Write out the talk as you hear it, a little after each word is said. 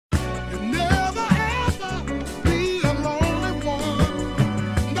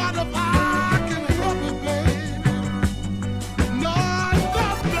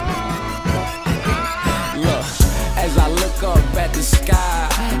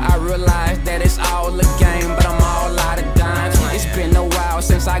realized that it's all a game, but I'm all out of dimes. It's been a while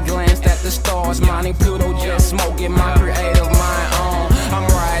since I glanced at the stars, mining Pluto, just smoking my creative mind on. I'm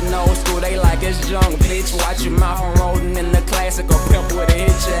riding old school, they like it's junk, bitch. Watch your mouth, I'm rolling in the classic, a pimp with a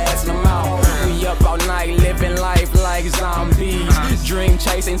hit your ass in the mouth. We up all night, living life like zombies. Dream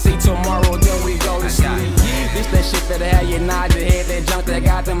chasing, see tomorrow, then we go to sleep. This that shit that had you nod your head, that junk that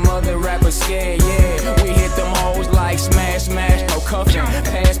got them other rappers scared, yeah. We hit them hoes like smash, smash, no cuffing.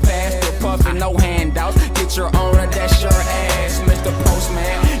 Pass, pass, still puffin', no handouts. Get your own, that's your ass, Mr.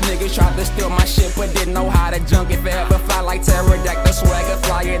 Postman. Niggas tried to steal my shit, but didn't know how to junk it. Forever fly like pterodactyl, swagger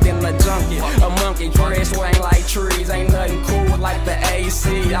flyer than the junkie. A monkey, dress swing like trees. Ain't nothing cool like the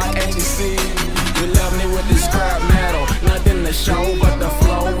AC, I can't you see. You love me with the scrap metal, nothing to show but the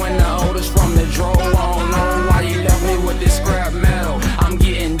flow. And the odors from the draw, I don't know why you left me with this scrap metal. I'm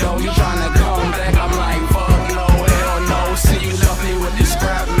getting dough, you tryna come back, I'm like fuck no, hell no. See you left me with this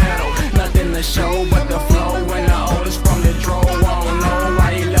scrap metal, nothing to show but the flow. And the odors from the draw, I don't know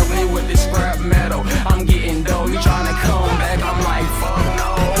why you left me with this scrap metal. I'm getting dough, you tryna come back, I'm like fuck no.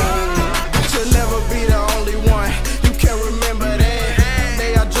 You'll never be the only one, you can't remember that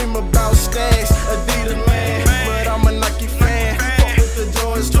day I dream about stacks, Adidas man, but I'm a Nike fan. Fuck with the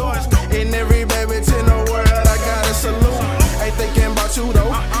Jordans too, and every baby in the world I gotta salute. Ain't thinking about you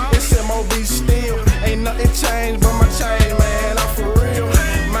though, it's MOB still. Ain't nothing changed but my chain, man, I'm for real.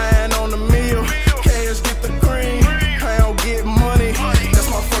 Mine on the meal, cash get the cream. I don't get money, that's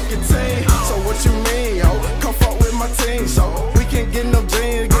my fucking team. So what you mean, yo? Come fuck with my team, so we can get no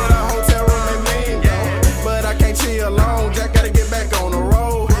jeans, get a hotel room and mean, yo. But I can't chill alone, Jack gotta get back on the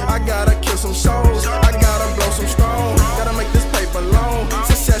road. I gotta kill some shows, I gotta blow some strong. Gotta make this paper long,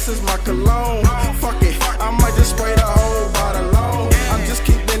 success is my cologne. Fuck it, I might just spray the whole bottle long. I'm just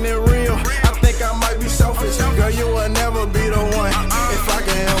keeping it real, I think I might be selfish. Girl, you will never be the one, if I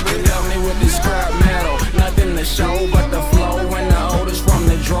can help it. You love me with this scrap metal, nothing to show but the flow. And the odors from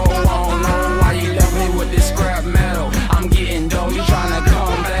the draw, I don't know why you left me with this scrap metal. I'm getting dough, you tryna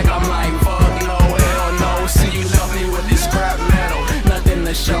come back, I'm like fuck no, hell no. See you love me with this scrap metal, nothing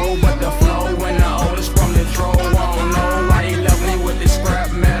to show but the flow. And the odors from the draw, I don't know why you left me with this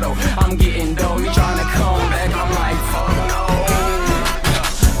scrap metal. I'm getting dough, you tryna come back, I'm like fuck no.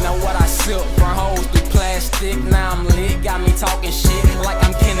 Now what I silk burn hoes through plastic, now I'm lit, got me talking shit like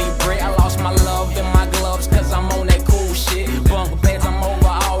I'm Kenny Britt. I lost my love in my gloves cause I'm on that cool shit. Bunk beds, I'm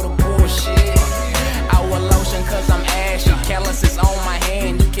over all the bullshit. Our lotion cause I'm ashy, calluses on my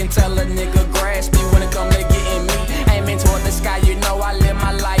hand. You can tell a nigga grasp me when it come to getting me. Aiming toward the sky, you know I live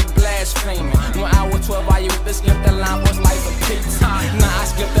my life blaspheming. When I was 12 I used to skip the line, was like a pizza. Now I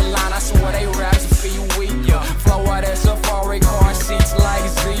skip the line, I swear they raps feel weak, yeah. Flow out that safari car seats like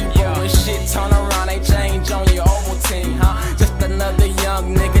zebra. When shit turn around, they change on your Ovaltine, huh? Just another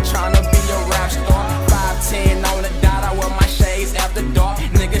young nigga tryna be a rap star. 5'10" on the dot, I wear my shades after dark.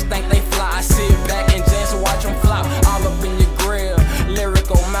 Niggas think they fly, I sit back and just watch them flop. All up in your grill,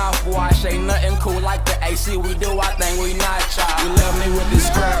 lyrical mouthwash. Ain't nothing cool like the AC, we do our thing, we not child. You love me with this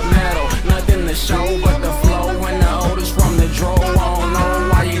scrap metal, nothing to show but the flow. And the odors from the draw, I don't know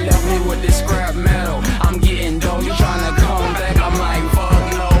why you left me with this scrap metal. I'm getting dough, you tryna come back, I'm like fuck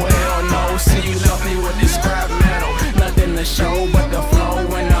no, hell no. See you love me with this scrap metal, nothing to show but the flow.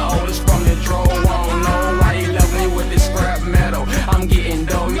 And the odors from the draw, I don't know why you left me with this scrap metal. I'm getting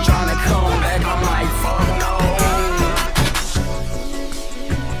dough, you tryna come back, I'm like fuck no.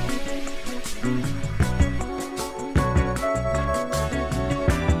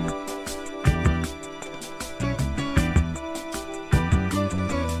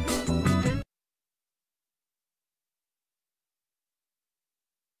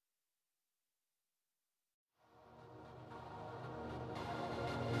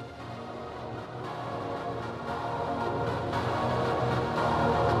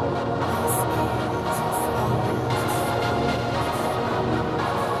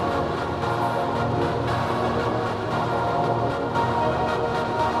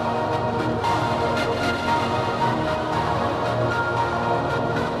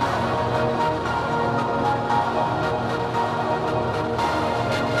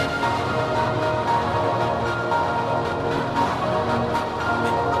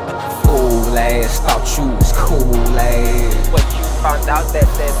 Thought you was cool, ass. But you found out that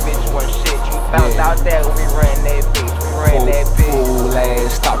bitch wasn't shit. You found out that we ran that bitch. We ran that bitch. Cool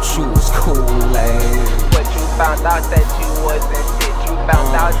ass, thought you was cool, ass. But you found out that you wasn't shit. You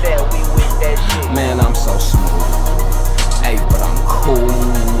found out that we with that shit. Man, I'm so smooth. Hey, but I'm cool.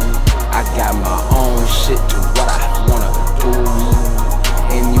 I got my own shit, do what I wanna do.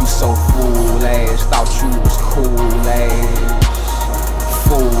 And you so fool ass, thought you was cool ass.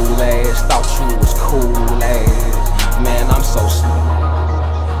 Fool ass. you was cool ass. Man, I'm so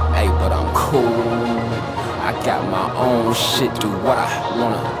smooth. Hey, but I'm cool. I got my own shit, do what I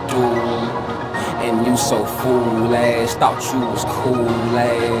wanna do. And you so fool ass, thought you was cool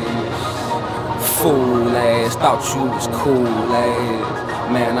ass. Fool ass, thought you was cool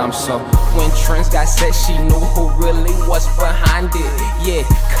ass. Man, I'm so. When trends got set, she knew who really was behind it. Yeah,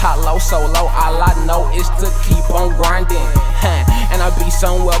 Kaloh solo, all I know is to keep on grinding. And I be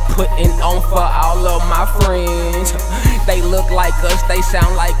somewhere putting on for all of my friends. They look like us, they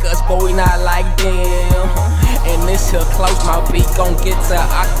sound like us, but we not like them. And this here close, my beat gon' get to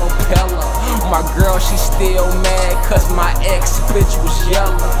acapella. My girl, she still mad cause my ex bitch was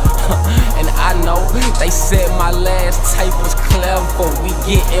yellow. And I know they said my last tape was clever. We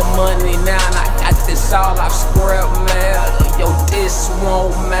getting money now and I got this all off square matter. Yo, this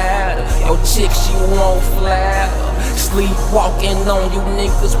won't matter. Yo, chick, she won't flatter. Sleepwalking on you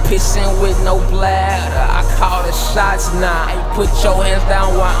niggas, pissing with no bladder. I call the shots now. Hey, put your hands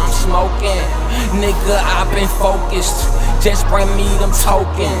down while I'm smoking. Nigga, I've been focused. Just bring me them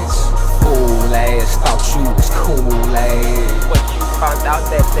tokens. Fool ass, thought you was cool ass. But you found out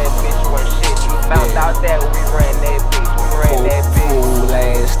that bitch wasn't shit. You found out that we ran that bitch. We ran that bitch. Fool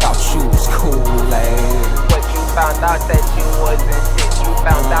ass, thought you was cool ass. But you found out that you wasn't shit. You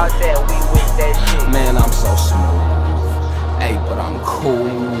found out that we with that shit. Man, I'm so smooth. Hey, but I'm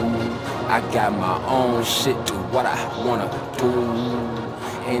cool. I got my own shit, do what I wanna do.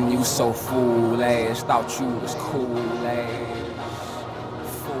 And you so fool ass, thought you was cool ass.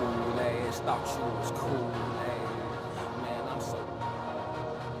 Fool ass, thought you was cool ass. Man, I'm so.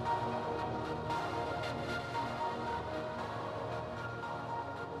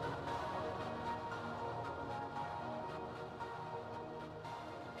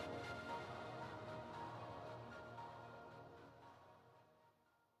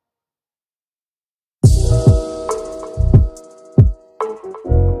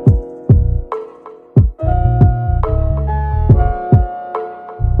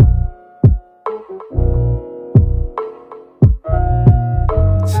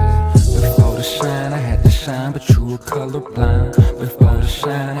 But you were colorblind. Before the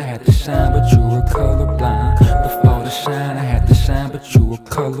shine, I had to shine, but you were colorblind. Before the shine, I had to shine, but you were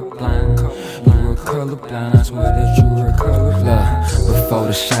colorblind. You were colorblind, I swear that you were colorblind. Before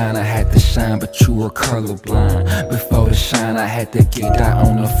the shine, I had to shine, but you were colorblind. Before the shine, I had to get out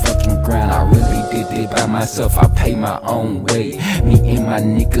on the fucking grind. I really did it by myself, I paid my own way. Me and my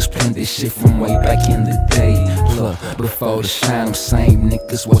niggas planned this shit from way back in the day. Look, before the shine, them same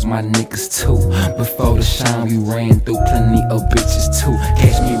niggas was my niggas too. Before the shine, we ran through plenty of bitches too.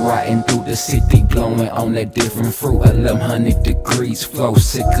 Catch me riding through the city, blowing on that different fruit. 1100 degrees, flow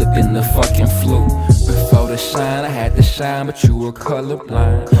sicker than the fucking flu. Before the shine, I had to shine, but you were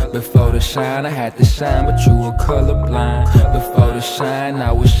colorblind. Before the shine, I had to shine, but you were colorblind. Before the shine,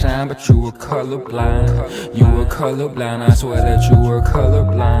 I would shine, but you were colorblind. You were colorblind, I swear that you were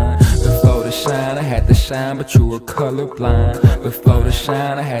colorblind. Before the shine, I had to shine, but you were colorblind. Before the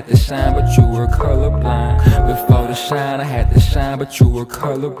shine, I had to shine, but you were colorblind. Before the shine, I had to shine, but you were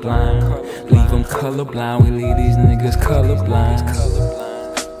colorblind. Leave them colorblind, we leave these niggas colorblind.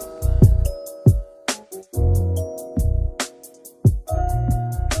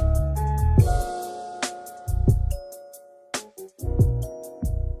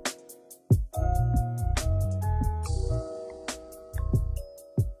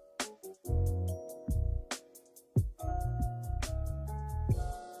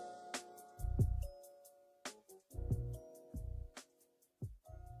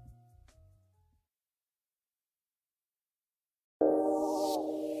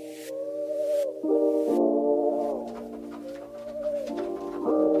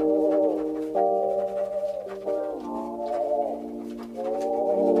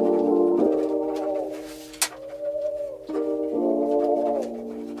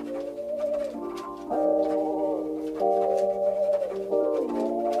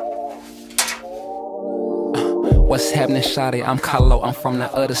 What's happening, shawty? I'm Kaloh, I'm from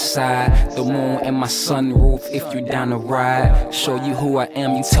the other side. The moon and my sunroof, if you down to ride. Show you who I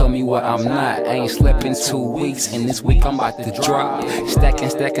am, you tell me what I'm not. I ain't slept in 2 weeks, and this week I'm about to drop. Stacking,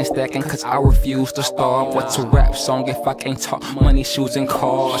 cause I refuse to starve. What's a rap song if I can't talk money, shoes, and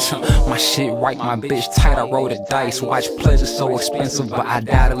cars? My shit right, my bitch tight, I roll the dice. Watch pleasure so expensive, but I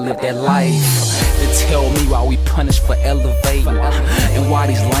die to live that life. They tell me why we punished for elevating, and why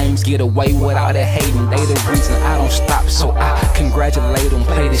these lames get away without it hating. They the reason I don't stop, so I congratulate them.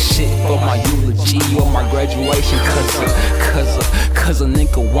 Play this shit for my eulogy or my graduation, cause a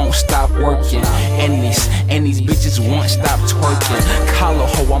nigga won't stop working, and these bitches won't stop twerking.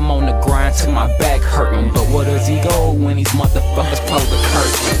 Kaloh, I'm on the grind, crying till my back hurting. But where does he go when these motherfuckers close the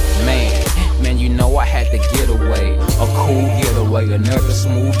curtain? Man, you know I had to get away. A cool getaway, another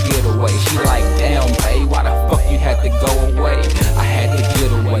smooth getaway. She like, damn, babe, why the fuck you had to go away? I had to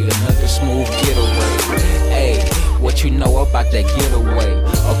get away, another smooth getaway. Hey, what you know about that getaway?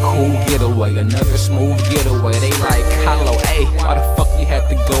 A cool getaway, another smooth getaway. They like, Kaloh, hey, why the fuck you had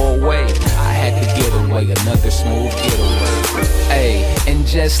to go away? I had to get away, another smooth getaway. Hey, and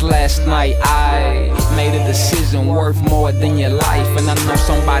just last night I made a decision worth more than your life. And I know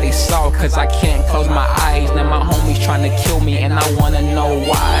somebody saw, cause I can't close my eyes. Now my homie's trying to kill me and I wanna know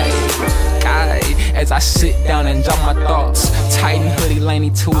why. God, as I sit down and jot my thoughts, Titan hoodie,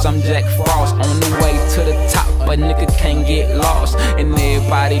 Laney twos, I'm Jack Frost. On the way to the top, but nigga can't get lost. And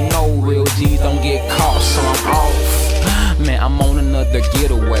everybody know real G's don't get caught, so I'm off. Man, I'm on another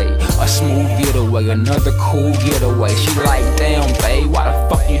getaway, a smooth getaway, another cool getaway. She like, damn, babe, why the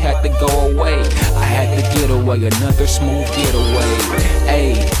fuck you had to go away? I had to get away, another smooth getaway.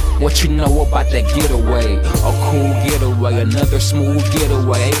 Hey, what you know about that getaway? A cool getaway, another smooth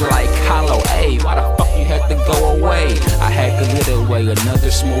getaway. Like, Kaloh, hey, why the fuck you had to go away? I had to get away, another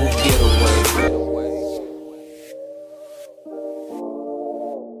smooth getaway.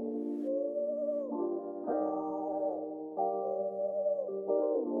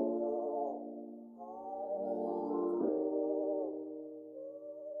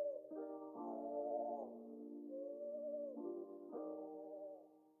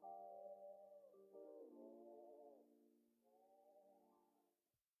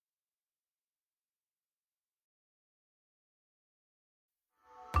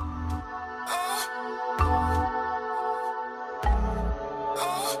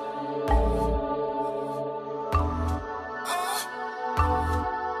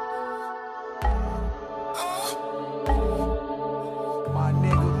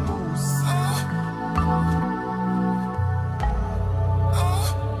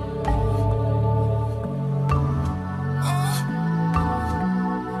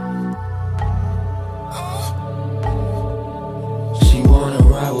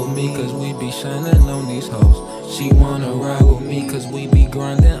 Cause we be shining on these hoes. She wanna ride with me cause we be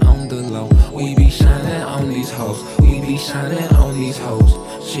grinding on the low. We be shining on these hoes. We be shining on these hoes.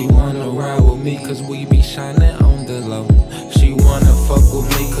 She wanna ride with me cause we be shining on the low. She wanna fuck with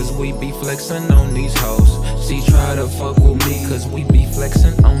me cause we be flexing on these hoes. She try to fuck with me cause we be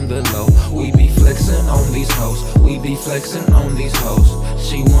flexing on the low. We be flexing on these hoes. We be flexing on these hoes.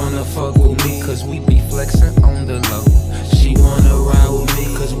 She wanna fuck with me cause we be flexing on the low. She wanna ride with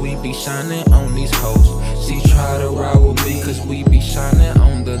me cause we be shining on these hoes. She try to ride with me cause we be shining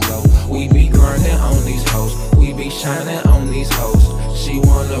on the low. We be grinding on these hoes. We be shining on these hoes. She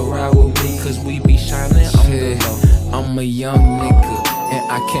wanna ride with me cause we be shining on the low. I'm a young nigga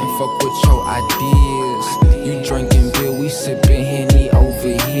and I can't fuck with your ideas. You drinking beer, we sipping Henny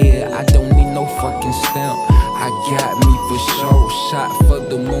over here. I don't need no fucking stamp. I got me for sure. Shot for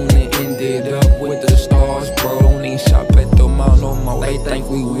the moon and ended up with the stars, bro. Don't even shop at the mall no more. They think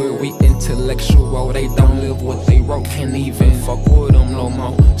we weird, we intellectual. They don't live what they wrote. Can't even fuck with them no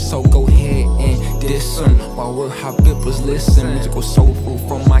more. So go ahead and diss them while we're hot bippers listen. Musical soul food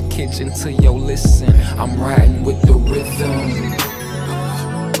from my kitchen to your listen. I'm riding with the rhythm.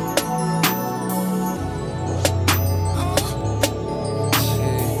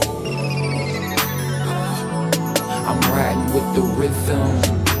 With the rhythm.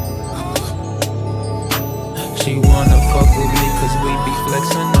 She wanna fuck with me cause we be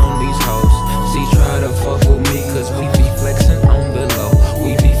flexing on these hoes. She try to fuck with me cause we be flexing on the low.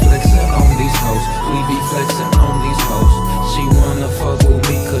 We be flexing on these hoes. We be flexing on these hoes. She wanna fuck with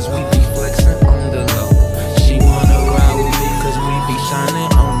me cause we be flexing on the low. She wanna ride with me cause we be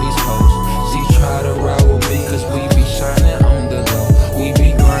shining on these hoes. She try to ride with me cause we be shining on the low. We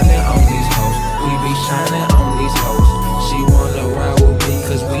be grinding on these hoes. We be shining on these hoes. She wanna ride with me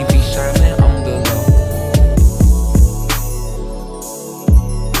cause we be shining on the low.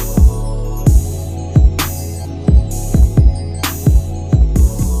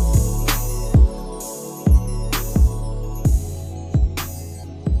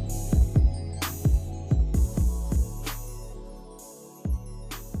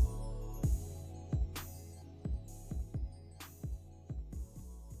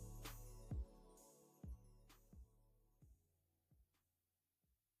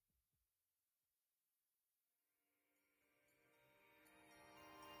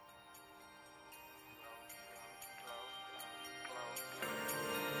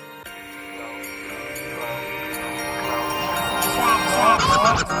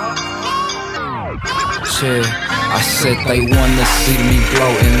 Shit. I said they wanna see me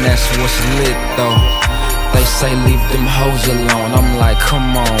blow, and that's what's lit though. They say leave them hoes alone. I'm like,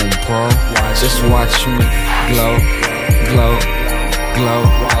 come on, bro. Just watch me glow, glow, glow.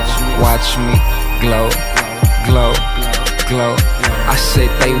 Watch me glow, glow, glow. I said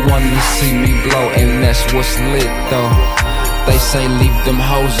they wanna see me blow, and that's what's lit though. They say leave them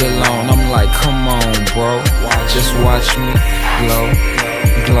hoes alone. I'm like, come on, bro. Just watch me glow,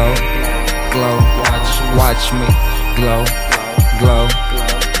 glow, glow. Watch me glow, glow,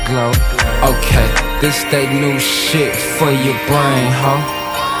 glow. Okay, this they new shit for your brain, huh?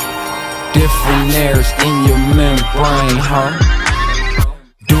 Different airs in your membrane, huh?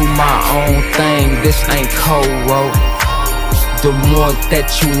 Do my own thing, this ain't cold road. The more that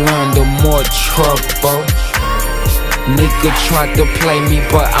you learn, the more trouble. Nigga tried to play me,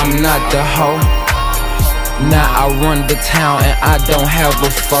 but I'm not the hoe. Now I run the town and I don't have a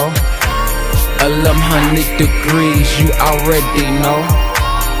foe. 1100 degrees, you already know.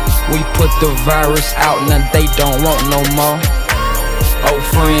 We put the virus out, now they don't want no more. Old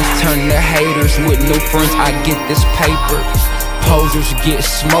friends turn to haters, with new friends I get this paper. Posers get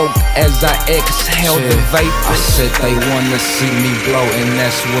smoked as I exhale the vapor. I said they wanna see me blow, and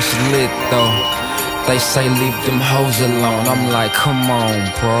that's what's lit though. They say leave them hoes alone. I'm like, come on,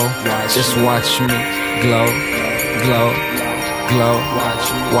 bro. Just watch me glow, glow, glow.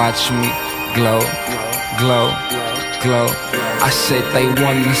 Watch me glow, glow, glow. I said they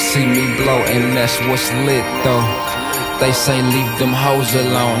wanna see me blow, and that's what's lit though. They say leave them hoes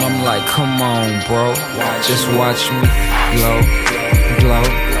alone. I'm like, come on, bro. Just watch me glow, glow,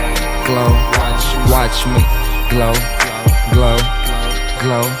 glow. Watch me glow, glow,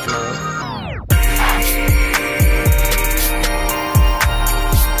 glow.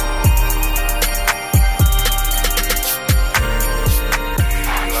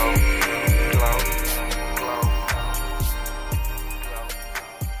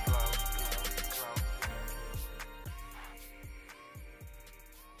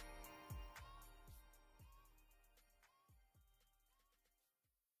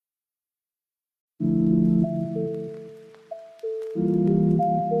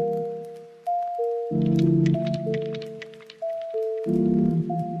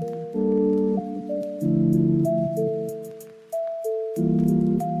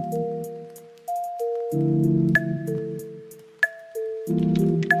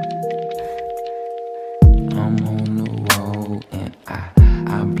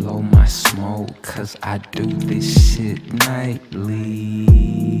 Cause I do this shit nightly.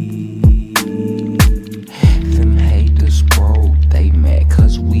 Them haters, bro, they mad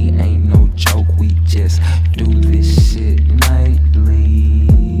cause we ain't no joke. We just do this shit nightly.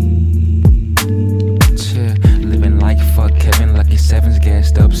 Living like fuck Kevin, Lucky Sevens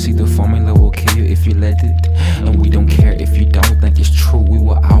gassed up. See the formula will kill you if you let it. And we don't care if you don't think it's true. We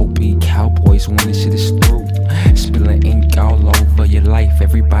will all be cowboys when this shit is through. Spilling ink all over your life.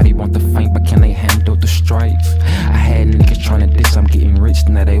 Everybody want the fame, but can they handle the strife? I had niggas trying to diss, I'm getting rich.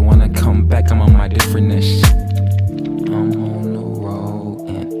 Now they wanna come back, I'm on my differentness. I'm on the road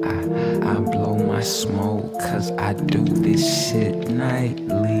and I blow my smoke. Cause I do this shit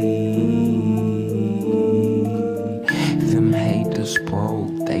nightly. Them haters, bro,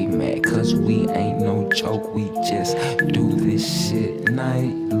 they mad cause we ain't no joke. We just do this shit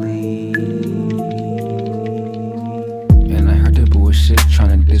nightly. Bullshit,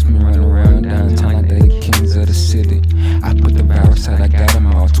 tryna diss me, run around downtown like they the kings of the city. I put the virus out, I got them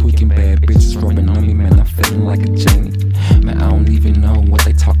all tweaking, bad bitches rubbing on me, man, I'm feeling like a genie. Man, I don't even know what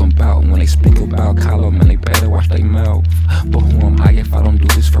they talking about when they speak about Kaloh, man, they better watch their mouth. But who am I if I don't do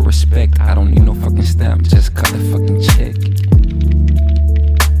this for respect? I don't need no fucking stamp, just cut the fucking check.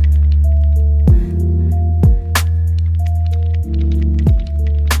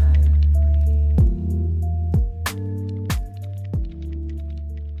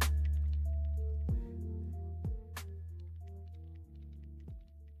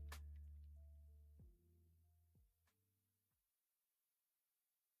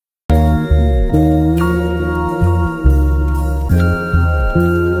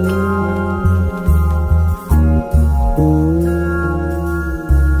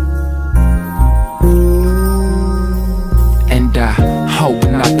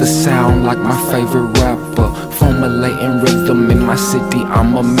 city,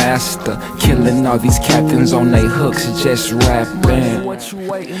 I'm a master. Killing all these captains on they hooks, just rapping.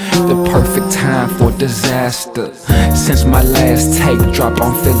 The perfect time for disaster. Since my last tape drop,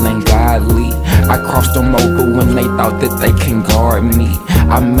 I'm feeling godly. I crossed them over when they thought that they can guard me.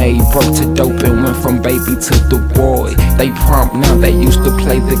 I made broke to dope and went from baby to the boy. They prompt now, they used to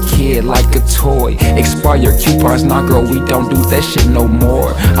play the kid like a toy. Expire coupons, nah girl, we don't do that shit no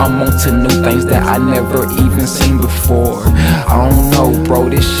more. I'm on to new things that I never even seen before. I don't know bro,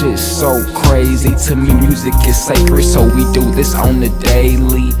 this shit's so crazy. To me music is sacred, so we do this on the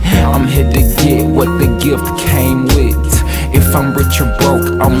daily. I'm here to get what the gift came with. If I'm rich or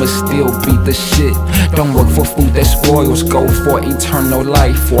broke, I'ma still be the shit. Don't work for food that spoils, go for eternal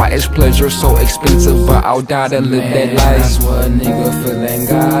life. Why is pleasure so expensive, but I'll die to live that life. That's what a nigga feeling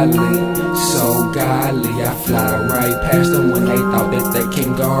godly, so godly. I fly right past them when they thought that they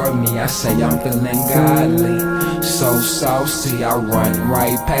can guard me. I say I'm feeling godly, so saucy. I run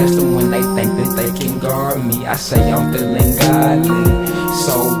right past them when they think that they can guard me. I say I'm feeling godly,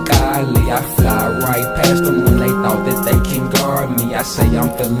 so godly. I fly right past them when they thought that they can guard me. I say I'm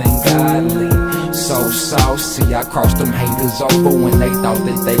feeling godly, so saucy. I cross them haters over when they thought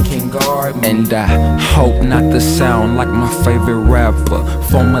that they can guard me. And I hope not to sound like my favorite rapper.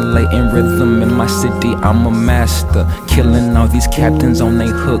 Formulating rhythm in my city, I'm a master. Killing all these captains on they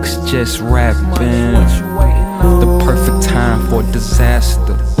hooks, just rapping. The perfect time for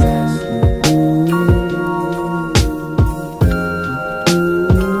disaster.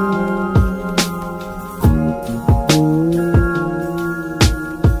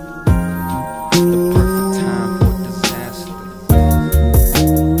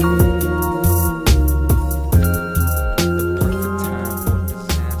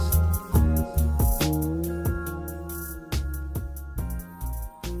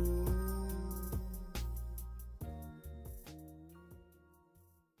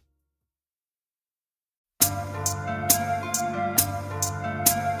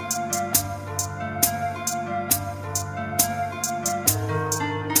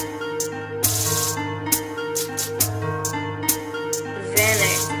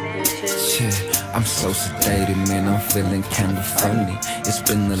 I'm so sedated, man, I'm feeling kinda funny. It's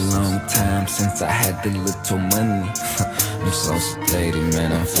been a long time since I had the little money. I'm so sedated,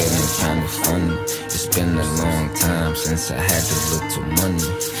 man, I'm feeling kinda funny. It's been a long time since I had the little money.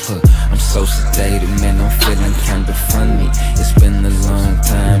 I'm so sedated, man, I'm feeling kinda funny. It's been a long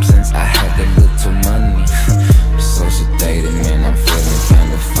time since I had the little money. I'm so sedated, man, I'm feeling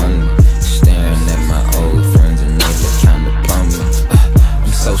kinda funny. Staring at my old friends and they look kinda bummy.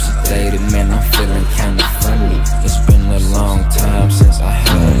 I'm so sedated, man, I'm feeling kinda funny. It's been a long time since I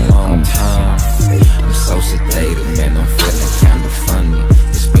had a long time. I'm so sedated, man, I'm feeling kinda funny.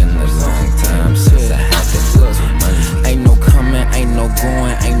 It's been a long time since I had that little money. Ain't no coming, ain't no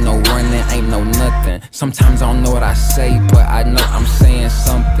going, ain't no running, ain't no nothing. Sometimes I don't know what I say, but I know I'm saying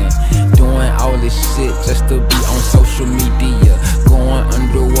something. Doing all this shit just to be on social media. Going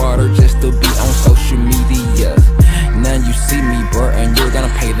underwater just to be on social media. Now you see me, bro, and you're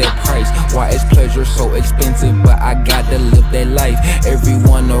gonna pay that price. Why is pleasure so expensive, but I gotta live that life.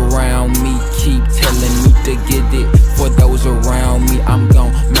 Everyone around me keep telling me to get it. For those around me, I'm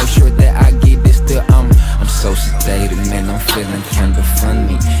gon' make sure that I get it. Still, I'm so sedated, man, I'm feeling kinda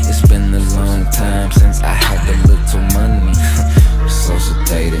funny. It's been a long time since I had the little money. I'm so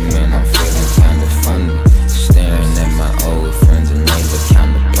sedated, man, I'm feeling kinda funny. Staring at my old friends and they look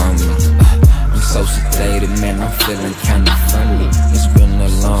kinda bummy. I'm so sedated, man, I'm feeling kinda funny. It's been a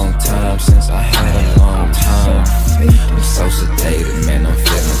long time since I had a long time. I'm so sedated, man, I'm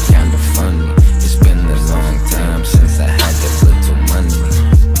feeling kinda funny. It's been a long time since I had that little money.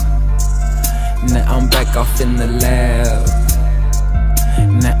 Now I'm back off in the lab.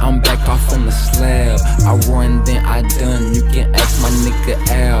 Now I'm back off on the slab. I run, then I done. You can ask my nigga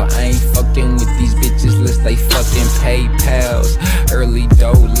Al. I ain't fucking with these bitches unless they fucking pay pals. Early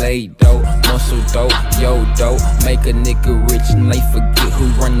dough, late dough, muscle dope, yo dope. Make a nigga rich and they forget who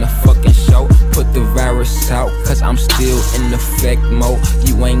run the fucking show. Put the virus out, cause I'm still in effect mode.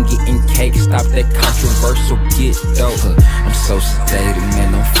 You ain't getting cake, stop that controversial get dope. I'm so sedated,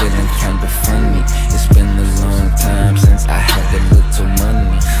 man, I'm feeling kinda funny. It's been a long time since I had a little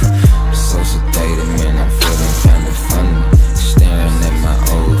money. I'm so sedated, man, I'm feeling kinda funny. Staring at my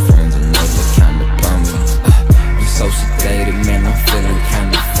old friends and they look kinda bummy. I'm so sedated, man, I'm feeling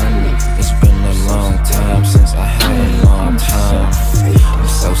kinda funny. It's been a long time since I had a long time. I'm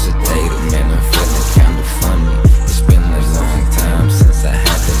so sedated, man, I'm feeling kinda funny. It's been a long time since I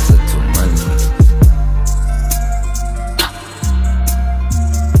had that little money.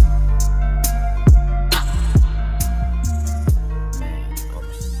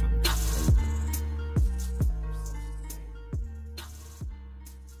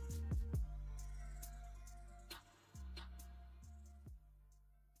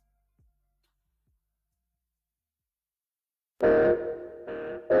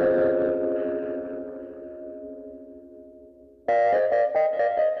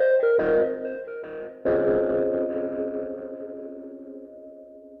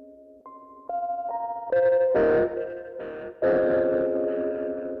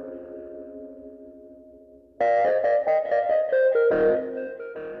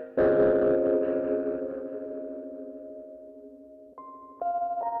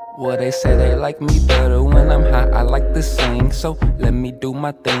 Well, they say they like me better when I'm high, I like to sing. So let me do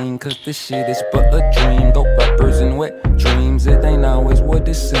my thing, cause this shit is but a dream. Go rappers and wet dreams, it ain't always what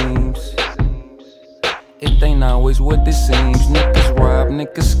it seems. It ain't always what it seems. Niggas rob,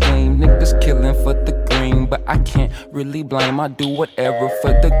 niggas scheme, niggas killing for the green. But I can't really blame, I do whatever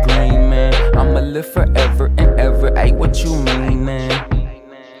for the green, man. I'ma live forever and ever, ayy, what you mean, man?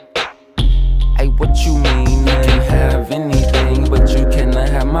 Ayy, what you mean? You can have anything, but you cannot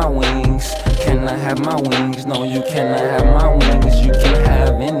have my wings. Cannot have my wings, no, you cannot have my wings. You can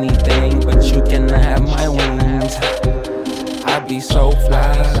have anything, but you cannot have my wings. I be so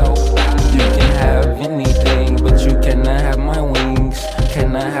fly. You can have anything, but you cannot have my wings.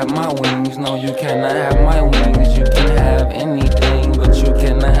 Cannot have my wings, no, you cannot have my wings. You can have anything, but you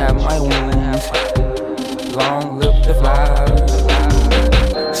cannot have my wings. Long live the fly.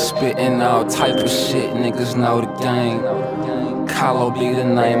 Spitting all type of shit, niggas know the game. Kaloh be the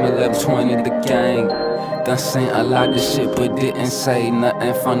name, 1120 the gang. Done seen a lot of shit but didn't say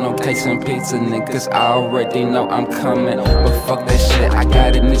nothing. For no cakes and pizza, niggas already know I'm coming. But fuck that shit, I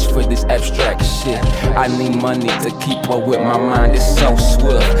got a niche for this abstract shit. I need money to keep up with my mind, it's so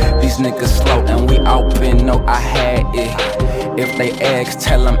swift. These niggas slow and we open, know I had it. If they ask,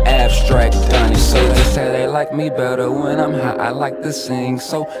 tell them abstract done it. So they say they like me better when I'm high, I like to sing.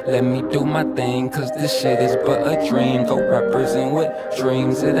 So let me do my thing, cause this shit is but a dream. Go rappers and with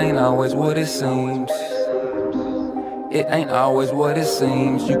dreams, it ain't always what it seems. It ain't always what it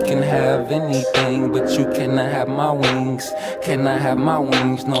seems. You can have anything, but you cannot have my wings. Cannot have my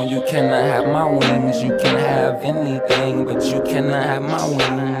wings, no, you cannot have my wings. You can have anything, but you cannot have my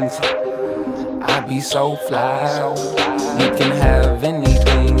wings. I be so fly. You can have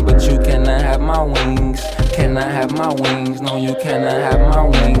anything, but you cannot have my wings. Cannot have my wings, no, you cannot have my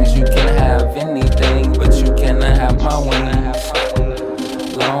wings. You can have anything, but you cannot have my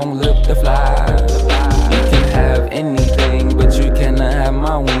wings. Long live the fly. You can have anything, but you cannot have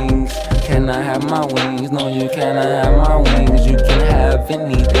my wings. Cannot have my wings, no, you cannot have my wings. You can have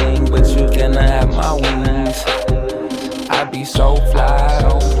anything, but you cannot have my wings. I be so fly.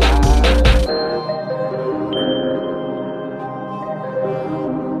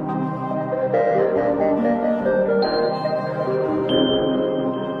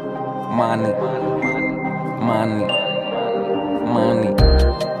 Money, money, money.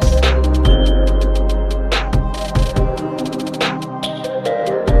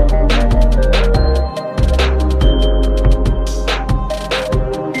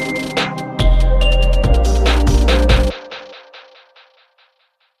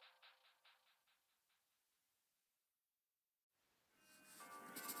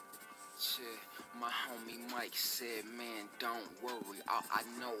 My homie Mike said, man, don't worry. All I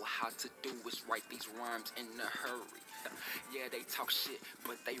know how to do is write these rhymes in a hurry. Yeah, they talk shit,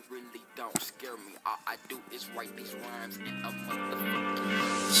 but they really don't scare me. All I do is write these rhymes in a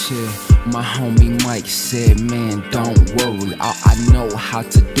motherfucking shit. My homie Mike said, man, don't worry. All I know how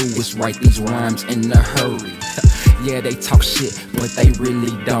to do is write these rhymes in a hurry. Yeah, they talk shit, but they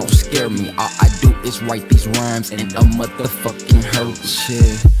really don't scare me. All I do is write these rhymes in a motherfucking hurry.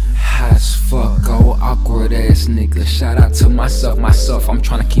 Shit. High as fuck, old awkward ass nigga. Shout out to myself, I'm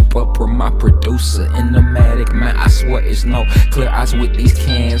tryna keep up with my producer. In the Matic, man, I swear it's no clear eyes with these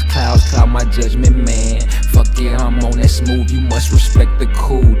cans. Clouds cloud my judgment, man. Fuck yeah, I'm on that smooth, you must respect the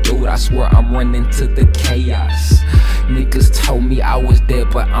cool dude. I swear I'm running to the chaos. Niggas told me I was dead,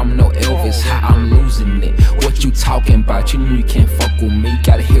 but I'm no Elvis. How I'm losing it? What you talking about? You know you can't fuck with me.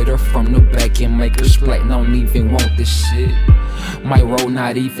 Gotta hit her from the back and make her splat. Don't even want this shit. Might roll,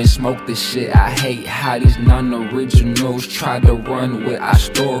 not even smoke this shit. I hate how these non-originals try to run with our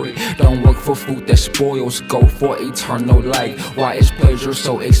story. Don't work for food that spoils, go for eternal life. Why is pleasure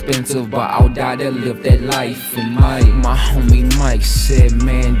so expensive, but I'll die to live that life. And my homie Mike said,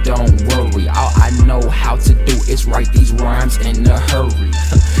 man, don't worry. All I know how to do is write these rhymes in a hurry.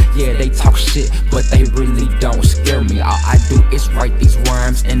 Yeah, they talk shit, but they really don't scare me. All I do is write these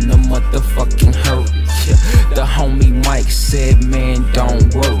rhymes in a motherfucking hurry. Yeah, the homie Mike said, man,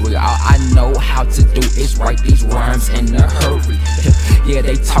 don't worry. All I know how to do is write these rhymes in a hurry. Yeah,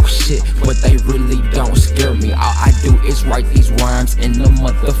 they talk shit, but they really don't scare me. All I do is write these rhymes in a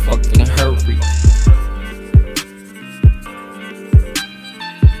motherfucking hurry.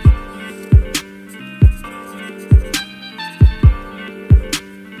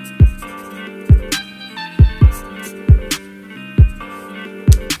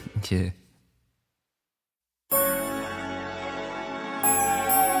 Yeah.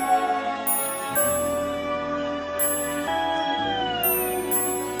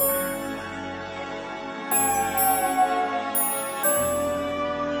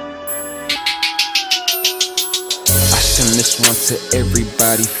 send this one to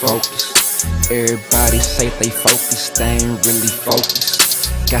everybody focused. Everybody say they focused, they ain't really focused.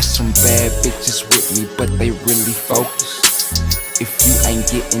 Got some bad bitches with me, but they really focused. If you ain't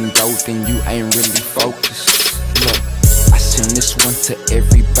getting dough, then you ain't really focused. Look, I send this one to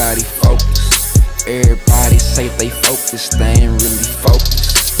everybody focused. Everybody say they focused, they ain't really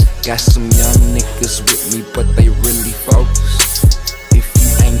focused. Got some young niggas with me, but they really focused. If you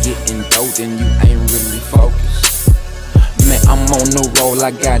ain't getting dough, then you ain't really focused. Man, I'm on the roll, I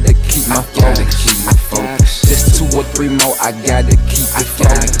gotta keep my focus. Just 2 or 3 more, I gotta keep it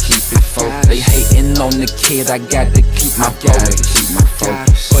focused. They hating on the kid, I gotta keep my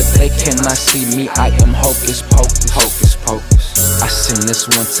focus. But they cannot see me, I am hocus pocus. I send this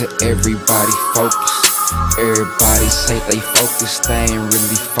one to everybody focused. Everybody say they focused, they ain't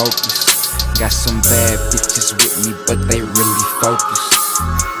really focused. Got some bad bitches with me, but they really focused.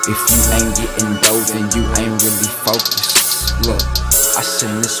 If you ain't getting dough, then you ain't really focused. Look, I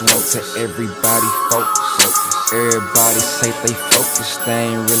send this one to everybody focused. Everybody say they focused, they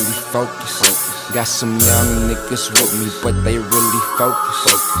ain't really focused. Got some young niggas with me, but they really focused.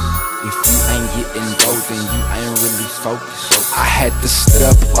 If you ain't getting dough, then you ain't really focused. I had to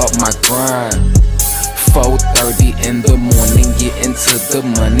step up my grind. 4:30 in the morning, get into the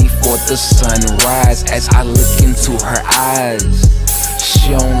money for the sunrise. As I look into her eyes,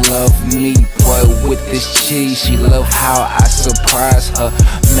 she don't love me, boy, with this cheese. She love how I surprise her.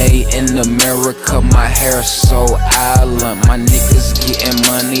 Made in America, my hair so island. My niggas getting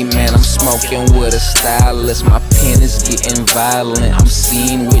money, man, I'm smoking with a stylist. My pen is getting violent, I'm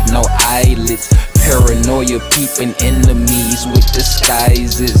seen with no eyelids. Paranoia peeping enemies with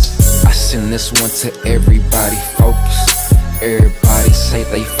disguises. I send this one to everybody focused. Everybody say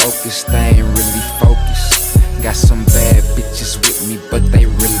they focused, they ain't really focused. Got some bad bitches with me, but they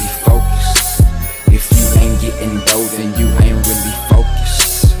really focused. If you ain't getting dough, then you ain't really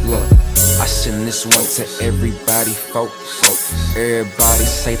focused. Look, I send this one to everybody focused. Everybody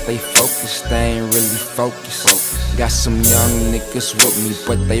say they focused, they ain't really focused. Got some young niggas with me,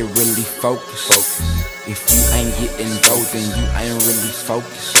 but they really focused. If you ain't getting dough, then you ain't really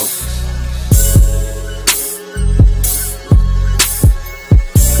focused.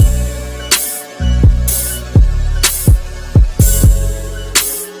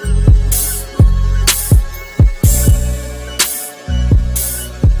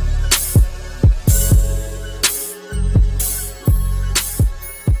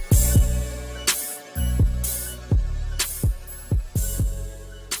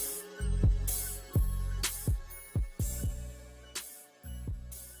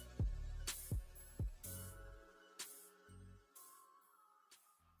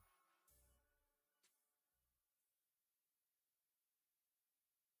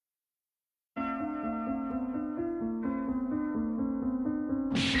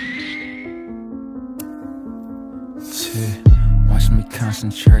 Watch me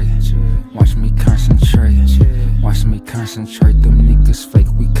concentrate, watch me concentrate, watch me concentrate. Them niggas fake,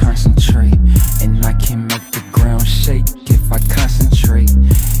 we concentrate. And I can make the ground shake if I concentrate.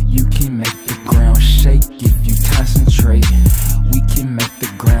 You can make the ground shake if you concentrate. We can make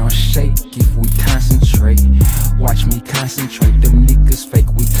the ground shake if we concentrate. Watch me concentrate, them niggas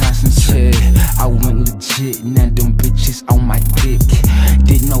fake, we concentrate. I went legit, now them bitches on my dick.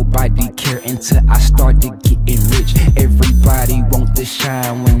 Did nobody care until I started getting rich. Everybody want to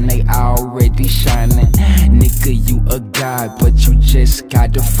shine when they already shining. Nigga, you a god, but you just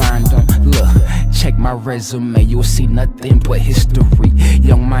gotta find them. Look, check my resume, you'll see nothing but history.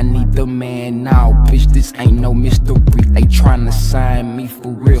 Young money the man now, bitch, this ain't no mystery. They tryna sign me for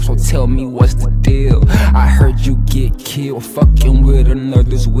real, so tell me what's the deal. I heard you get killed, fucking with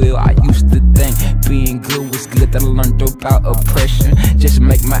another's will. I used to think being good was good, that I learned about oppression. Just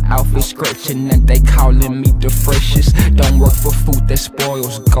make my outfit scratching and they calling me the freshest. Don't work for food that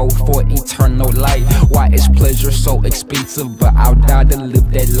spoils, go for eternal life. Why is pleasure so expensive, but I'll die to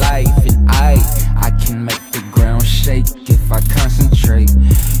live that life. And I can make the ground shake if I concentrate.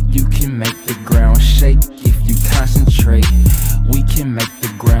 You can make the ground shake if you concentrate. We can make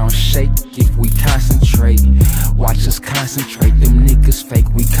the ground shake if we concentrate. Watch us concentrate, them niggas fake,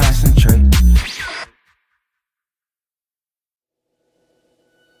 we concentrate.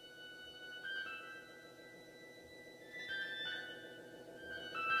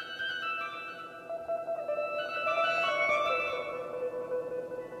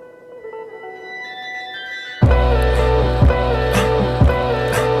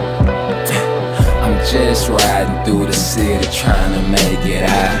 Just riding through the city trying to make it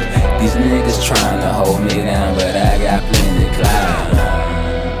out. These niggas trying to hold me down, but I got plenty clout.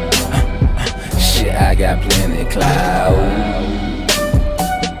 Shit, I got plenty cloud.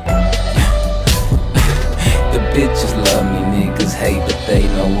 The bitches love me, niggas hate, but they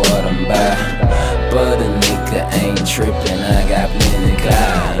know what I'm about. But a nigga ain't trippin', I got plenty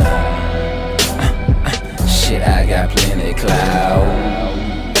cloud. Shit, I got plenty cloud.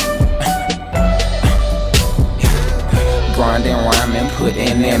 Grinding, rhyming,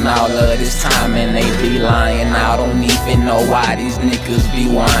 putting in all of this time, and they be lying. I don't even know why these niggas be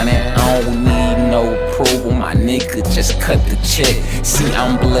whining. I don't need no approval, my nigga just cut the check. See,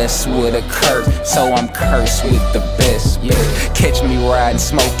 I'm blessed with a curse, so I'm cursed with the best. Yeah, catch me riding,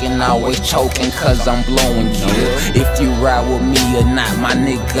 smoking, always choking, cause I'm blowing kill. If you ride with me or not, my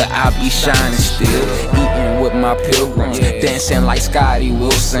nigga, I'll be shining still. Eating with my pilgrims, dancing like Scotty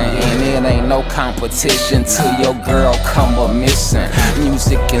Wilson, and it ain't no competition till your girl come up missing.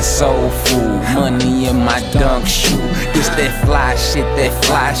 Music and soul food, money in my dunk shoe. This that fly shit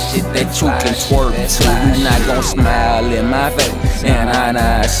that you can twerk to. You not gon' smile in my face, and I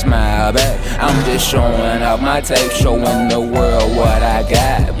not smile back. I'm just showing off my tape, showing the world what I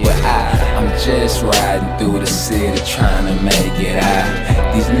got. But I'm just riding through the city trying to make it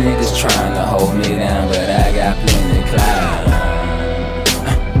out. These niggas trying to hold me down, but I got plenty clout.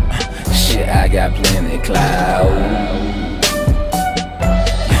 Shit, I got plenty clout.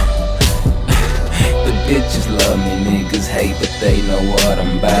 Bitches love me, niggas hate, but they know what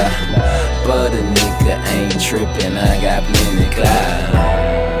I'm about. But a nigga ain't trippin', I got plenty clout.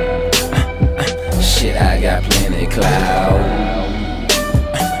 Shit, I got plenty clout.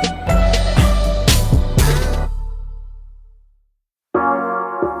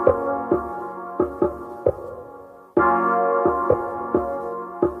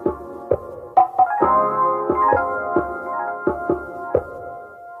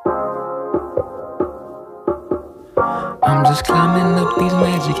 I'm just climbing up these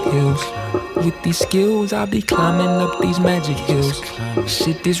magic hills. With these skills, I'll be climbing up these magic hills.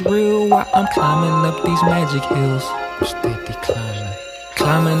 Shit is real while I'm climbing up these magic hills. Steady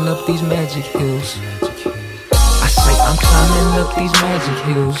climbing up these magic hills. I say I'm climbing up these magic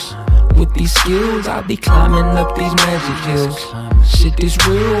hills. With these skills, I'll be climbing up these magic hills. Shit is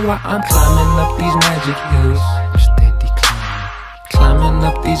real while I'm climbing up these magic hills. Steady climbing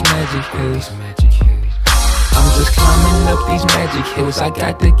up these magic hills. I'm just climbing up these magic hills, I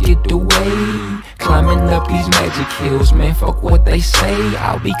got to get away. Climbing up these magic hills, man, fuck what they say.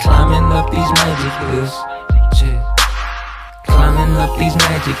 I'll be climbing up these magic hills. Yeah. Climbing up these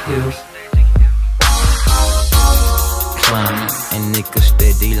magic hills. Climbing, and niggas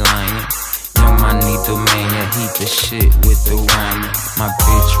steady lying. Young, I need the man, yeah, he the shit with the rhyming. My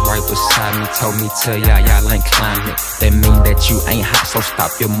bitch right beside me told me tell y'all ain't climbing. That mean that you ain't hot, so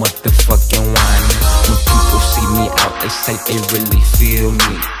stop your motherfucking whining. When people see me out, they say they really feel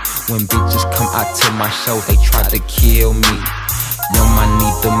me. When bitches come out to my show, they try to kill me. Young, I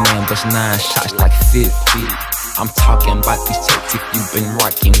need the man, bust 9 shots like 50. I'm talking about these tapes if you been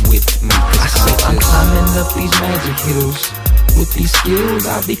rocking with me. I say I'm climbing up these magic hills. With these skills,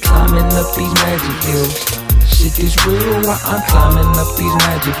 I'll be climbing up these magic hills. Shit is real while I'm climbing up these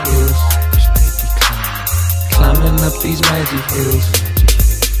magic hills. Climbing up these magic hills.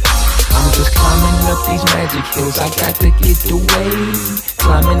 I'm just climbing up these magic hills, I got to get away.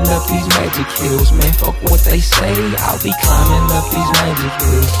 Climbing up these magic hills, man, fuck what they say. I'll be climbing up these magic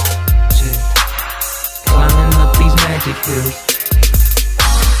hills. Climbing up these magic hills.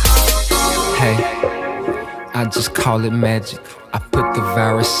 Hey, I just call it magic. I put the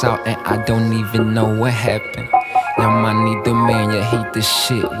virus out and I don't even know what happened. Young, I need the man, yeah, he the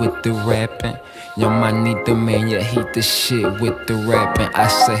shit with the rapping. Young, I need the man, yeah, he the shit with the rapping. I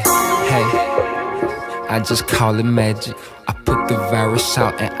say, hey, I just call it magic. I put the virus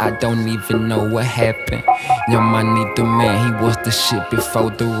out and I don't even know what happened. Young, I need the man, he was the shit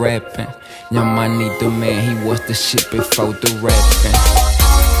before the rapping. Young, I need the man, he was the shit before the rapping.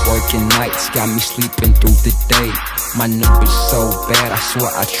 Working nights got me sleeping through the day. My number's so bad, I swear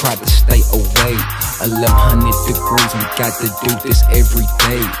I try to stay away. 1100 degrees, we got to do this every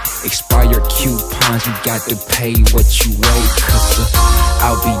day. Expired coupons, you got to pay what you weigh. Cause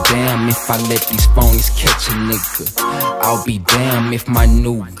I'll be damn if I let these phonies catch a nigga. I'll be damn if my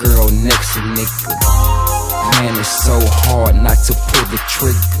new girl next a nigga. Man, it's so hard not to pull the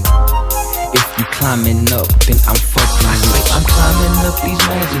trigger. If you climbing up, then I'm fucking with you. I'm climbing up these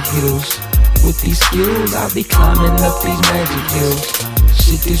magic hills. With these skills, I'll be climbing up these magic hills.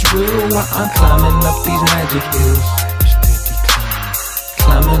 Shit is real while I'm climbing up these magic hills.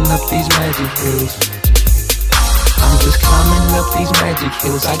 Climbing up these magic hills. I'm just climbing up these magic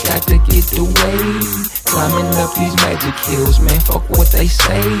hills, I got to get away. Climbing up these magic hills, man, fuck what they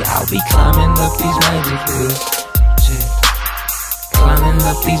say. I'll be climbing up these magic hills. Shit. Climbing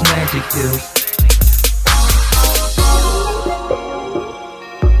up these magic hills.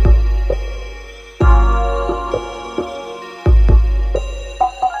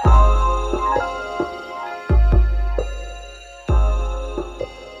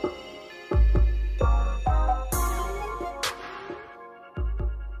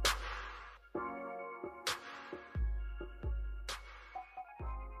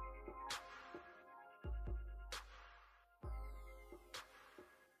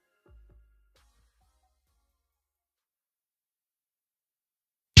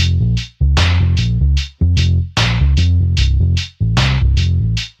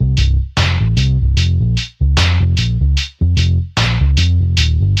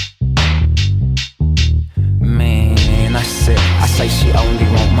 She only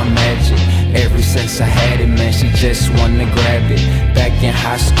want my magic. Ever since I had it, man, she just wanna grab it. Back in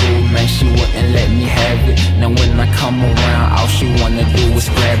high school, man, she wouldn't let me have it. Now when I come around, all she wanna do is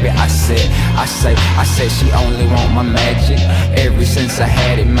grab it. I said she only want my magic. Ever since I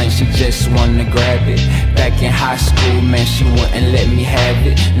had it, man, she just wanna grab it. Back in high school, man, she wouldn't let me have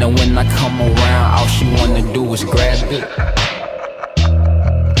it. Now when I come around, all she wanna do is grab it.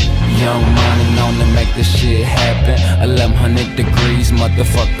 Young money known to make this shit happen. 1100 degrees,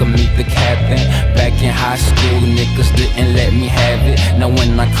 motherfucker, meet the captain. Back in high school, niggas didn't let me have it. Now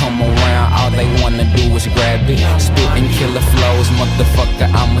when I come around, all they wanna do is grab it. Spitting killer flows, motherfucker,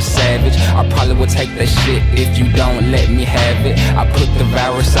 I'm a savage. I probably would take that shit if you don't let me have it. I put the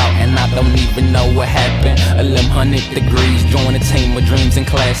virus out and I don't even know what happened. 1100 degrees, join a team of dreams and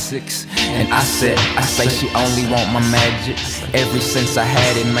classics. And I say she only want my magic. Ever since I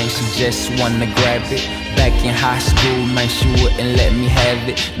had it, man, she just wanna grab it. Back in high school, man, she wouldn't let me have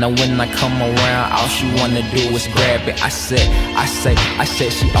it. Now when I come around, all she wanna do is grab it. I said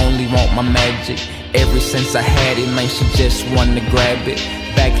she only want my magic. Ever since I had it, man, she just wanna grab it.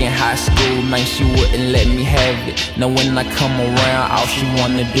 Back in high school, man, she wouldn't let me have it. Now when I come around, all she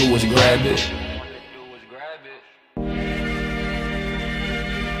wanna do is grab it.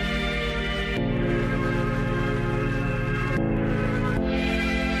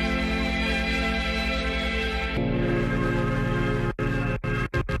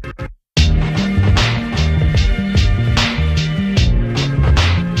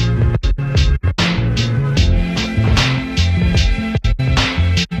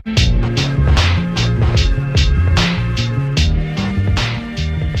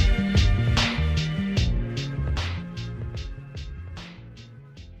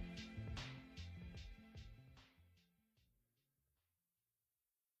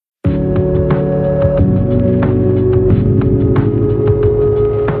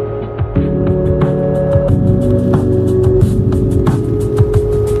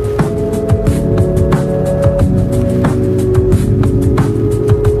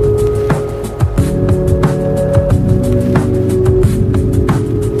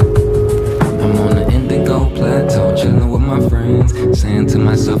 Saying to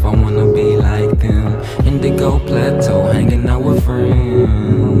myself, I wanna be like them. Indigo plateau, hanging out with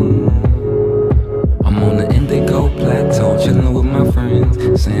friends. I'm on the indigo plateau, chilling with my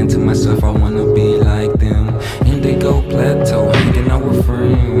friends. Saying to myself, I wanna be like them. Indigo plateau, hanging out with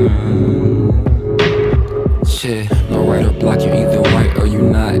friends. Shit, no right or block, you either right or you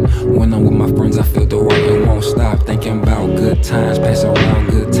not. When I'm with my friends, I feel the right and won't stop. Thinking about good times, passing around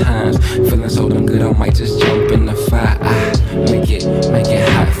good times. Feeling so damn good, I might just jump in the fire. Make it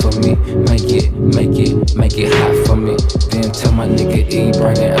hot for me. Make it hot for me. Then tell my nigga E,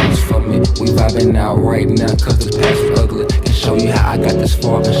 bring an ounce for me. We vibing out right now, cause the past was ugly. Can show you how I got this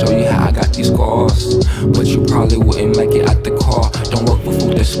far, can show you how I got these scars. But you probably wouldn't make it out the car. Don't work for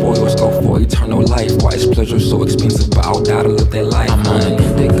food that spoils, go for eternal life. Why is pleasure so expensive, but I'll die to live that life. I'm on an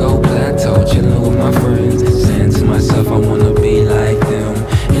indigo plateau, chilling with my friends. Saying to myself, I wanna be like them.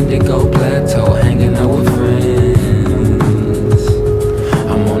 Indigo plateau, hanging out with friends.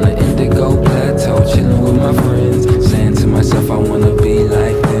 I'm on an indigo plateau, chilling with my friends. Saying to myself, I wanna be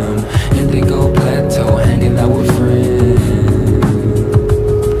like them. Indigo plateau, hanging out with friends.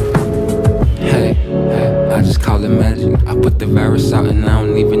 Hey, I just call it magic. I put the virus out and I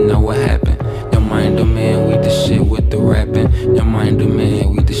don't even know what happened. Your mind, oh man, we the shit with the rapping. Your mind, oh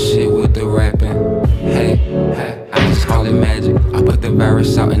man, we the shit with the rapping. Hey, I just call it magic. I put the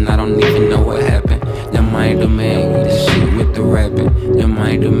virus out and I don't even know what happened. Your mind, oh man, we the shit with the rapping. Your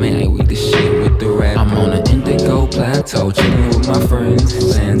mind, oh man, we the shit with the rapping. I'm on an indigo plateau, chilling with my friends.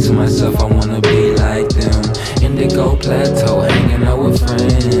 Saying to myself, I wanna be like them. Indigo plateau, hanging out with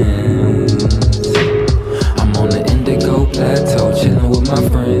friends. I'm on the indigo plateau, chilling with my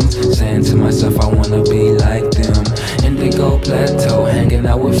friends. Saying to myself, I wanna be like them.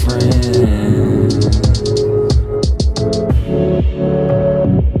 a friend.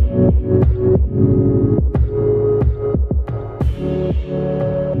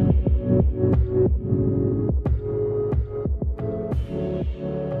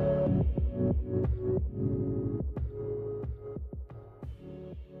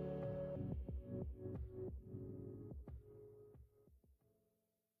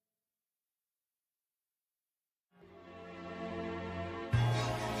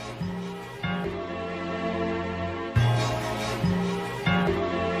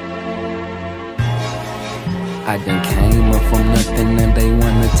 I done came up from nothing and they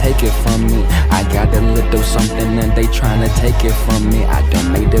wanna take it from me. I got a little something and they tryna take it from me. I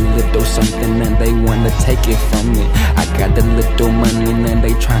done made a little something and they wanna take it from me. I got a little money and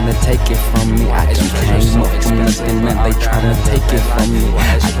they tryna take it from me. I done came up from nothing and they tryna take it from me.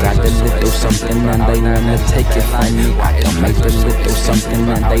 I got a little something and they wanna take it from me. I done made a little something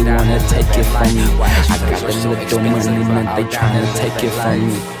and they wanna take it from me. I got a little money and they tryna take it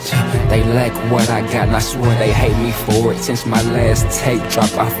from me. They lack what I got and I swear they hate me for it. Since my last tape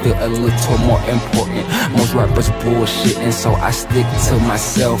drop, I feel a little more important. Most rappers bullshitting, so I stick to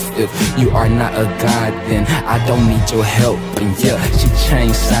myself. If you are not a god, then I don't need your help. And yeah, she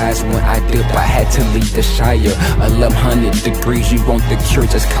changed sides when I dip. I had to leave the Shire. 1100 degrees, you want the cure,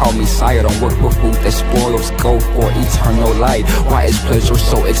 just call me sire. Don't work for food that spoils, go for eternal life. Why is pleasure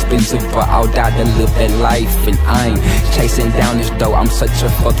so expensive, but I'll die to live that life. And I ain't chasing down this dough, I'm such a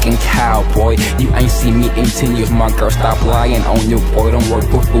fucking cowboy. You ain't see me in 10 years, my girl, stop lying on your boy. Don't work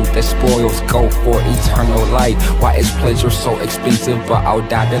for food that spoils, go for eternal life. Why is pleasure so expensive, but I'll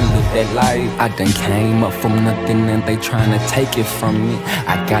die to live that life. I done came up from nothing and they tryna take it from me.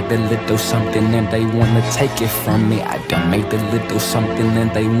 I got a little something and they wanna take it from me. I done made a little something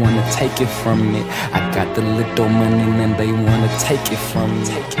and they wanna take it from me. I got the little money and they wanna take it from me.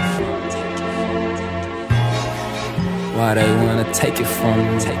 Why they wanna take it from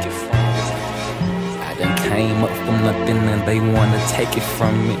me? I done came up from nothing and they wanna take it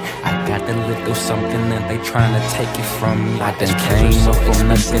from me. I got a little something and they tryna take it from me. I done came up from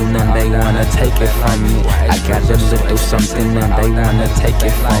nothing and they wanna take it from me. I got a little something and they wanna take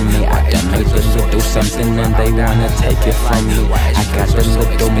it from me. I done made a little something and they wanna take it from me. I got a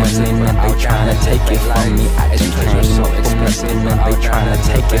little money and they tryna take it from me. I done came up from nothing and they tryna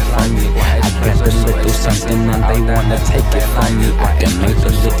take it from me. I got a little something and they wanna take it from me. I done made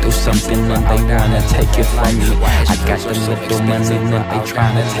a little something and they wanna take it from me. I got a little money and they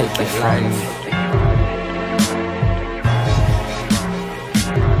tryna take it from me.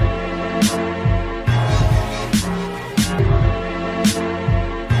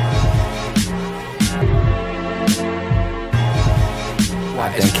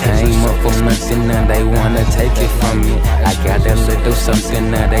 I done came up from nothing and they wanna take it from me. I got a little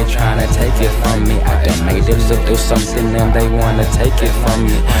something and they tryna take it from me. I done made a little something and they wanna take it from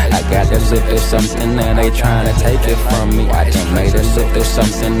me. I got a little something and they tryna take it from me. I done made a little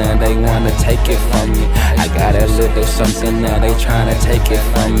something and they wanna take it from me. I got a little something and they tryna take it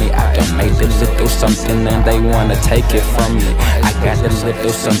from me. I done made a little something and they wanna take it from me. I got a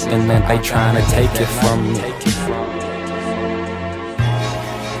little something and they tryna take it from me.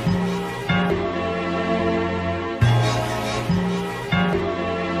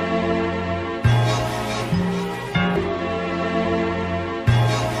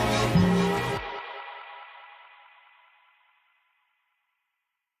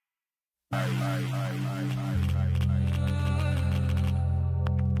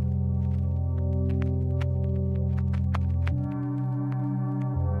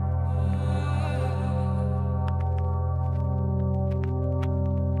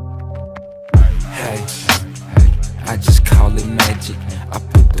 I just call it magic. I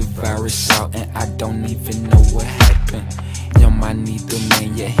put the virus out and I don't even know what happened. Young my need the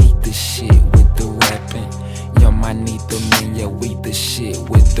man, yeah, he the shit with the rapping. Young my need the man, yeah, we the shit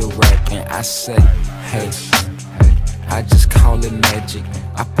with the rapping. I say, hey, I just call it magic.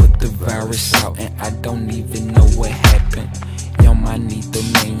 I put the virus out and I don't even know what happened. Young I need the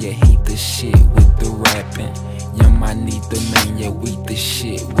man, yeah, he the shit with the rapping. Young I need the man, yeah, we the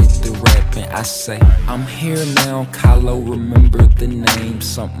shit with the rapping. I say, I'm here now, Kaloh, remember the name.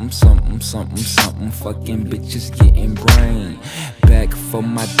 Something, something, something, something, fucking bitches getting brain. Back for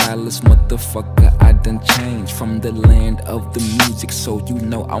my dollars, motherfucker, I done changed. From the land of the music, so you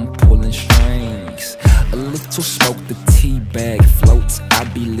know I'm pulling strings. a little smoke, the tea bag floats. I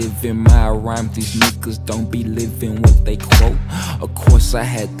be living my rhymes, these niggas don't be living what they quote. Of course I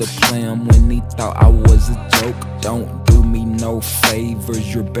had to play him when he thought I was a joke. Don't do me no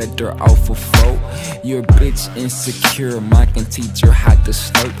favors, you're better off a foe. You're a bitch insecure, mine can teach her how to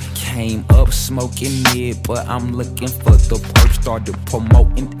slurp. Came up smoking mid, but I'm looking for the perp. Started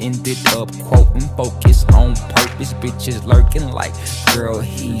promoting, ended up quoting, focus on purpose. Bitches lurking like, girl,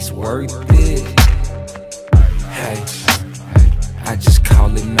 he's worth it. Hey, I just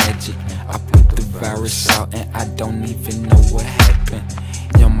call it magic. I put the virus out and I don't even know what happened.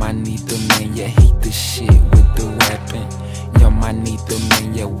 Yo, I need the man, yeah, he the shit with the rapping. Yo, I need the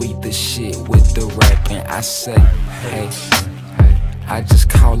man, yeah, we the shit with the rapping. I say, hey, I just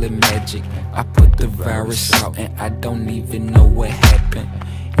call it magic. I put the virus out and I don't even know what happened.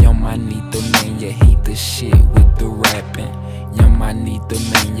 Yo, I need the man, yeah, he the shit with the rapping. Yo, I need the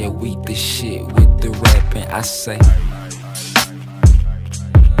man, yeah, we the shit with the rapping. I say,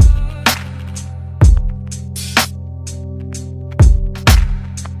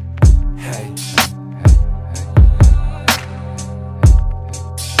 hey.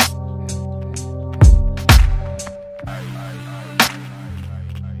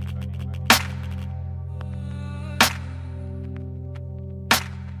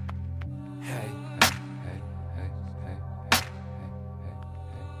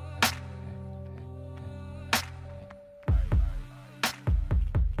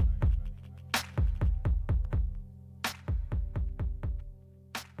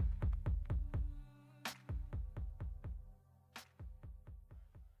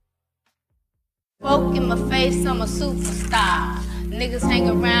 Spoke in my face, I'm a superstar. Niggas hang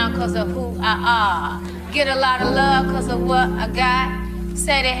around cause of who I are. Get a lot of love cause of what I got.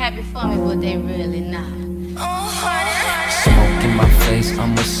 Say they happy for me, but they really not. Smoke in my face,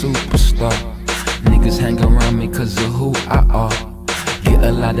 I'm a superstar. Niggas hang around me cause of who I are. Get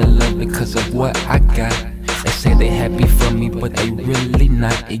a lot of love because of what I got. They say they happy for me, but they really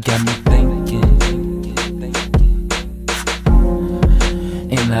not. It got me thinking.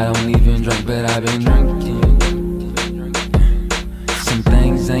 And I don't even drink, but I've been drinking. Some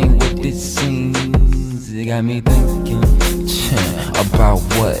things ain't what it seems. It got me thinking about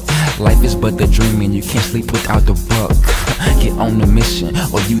what life is but a dream, and you can't sleep without the buck. Get on the mission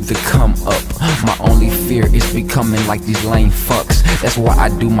or you to come up. My only fear is becoming like these lame fucks. That's why I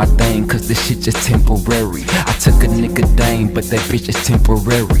do my thing, cause this shit just temporary. I took a nigga dame, but that bitch is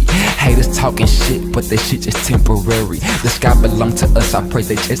temporary. Haters talking shit, but that shit just temporary. The sky belong to us, I pray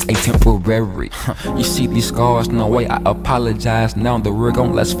they just ain't temporary. You see these scars, no way, I apologize now. The real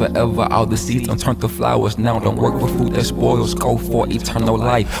gon' last forever, all the seeds don't turn to flowers now. Don't work for food that spoils, go for eternal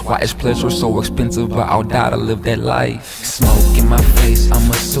life. Why is pleasure so expensive, but I'll die to live that life. Smoke in my face, I'm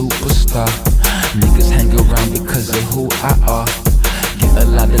a superstar. Niggas hang around because of who I are. Get a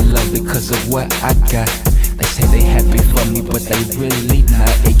lot of love because of what I got. They say they happy for me, but they really not.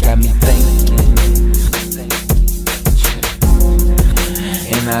 It got me thinking.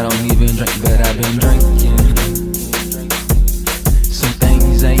 And I don't even drink, but I've been drinking. Some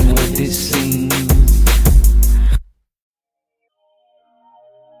things ain't what it seems.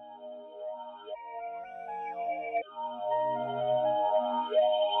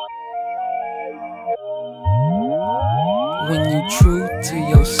 When you true to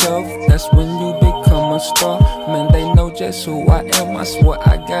yourself, that's when you become a star. Man, they know just who I am. I swear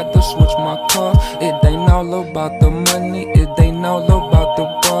I got to switch my car. It ain't all about the money, it ain't all about the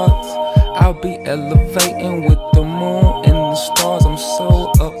broads. I'll be elevating with the moon and the stars. I'm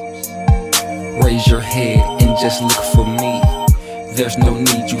so up. Raise your head and just look for me. There's no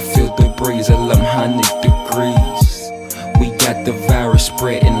need, you feel the breeze. 1100 degrees. We got the virus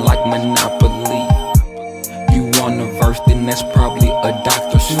spreading like Monopoly. You want a verse, then that's probably a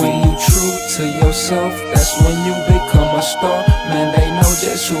doctor's fee. When you true to yourself, that's when you become a star. Man, they know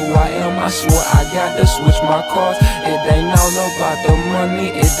just who I am. I swear I got to switch my cars. It ain't all about the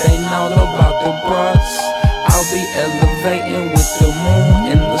money, it ain't all about the broads. I'll be elevating with the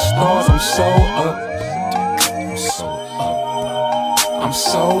moon and the stars. I'm so up. I'm so up. I'm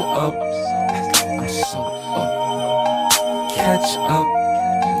so up. I'm so up. Catch up.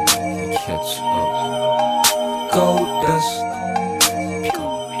 Catch up. Gold dust.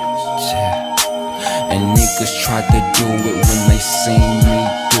 Yeah. And niggas try to do it when they see me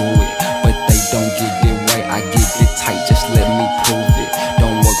do it, but they don't get it right. I get it tight, just let me prove it.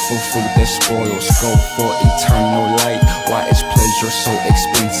 Don't work for food that spoils, go for eternal light. Why is pleasure so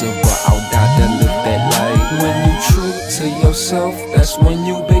expensive, but I'll die to live that life. When you true to yourself, that's when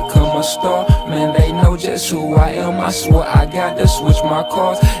you become a star. Man, they know just who I am. I I swear I got to switch my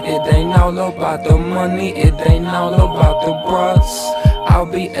cars. It ain't all about the money, it ain't all about the bras. I'll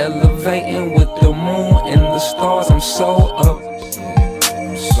be elevating with the moon and the stars. I'm so up,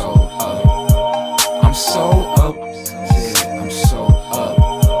 I'm so up, I'm so up, I'm so up.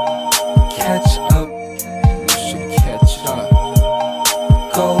 Catch up, you should catch up.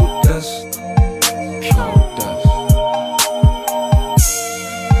 Gold dust, pure dust.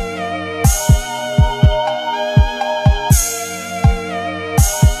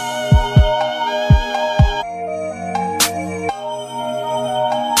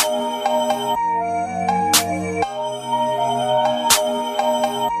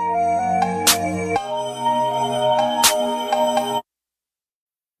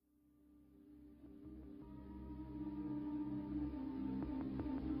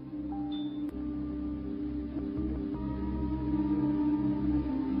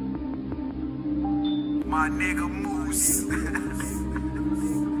 My nigga Moose.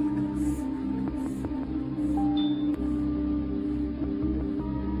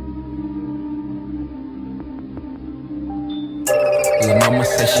 Lil' mama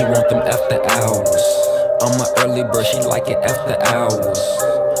say she want them after hours. I'm a early bird, she like it after hours.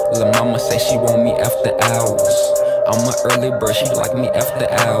 Lil' mama say she want me after hours. I'm a early bird, she like me after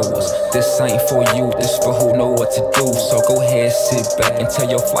hours. This ain't for you, this for who know what to do. So go ahead, sit back and tell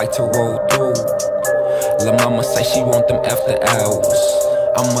your flight to roll through. Lil' mama say she want them after hours.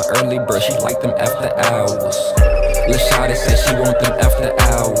 I'm a early bird, she like them after hours. Lil' shawty say she want them after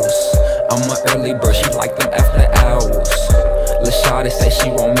hours. I'm a early bird, she like them after hours. Lil' shawty say she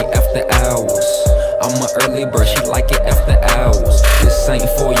want me after hours. I'm a early bird, she like it after hours. This ain't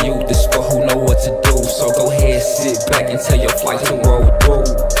for you, this for who know what to do. So go ahead, sit back and tell your flight to roll through.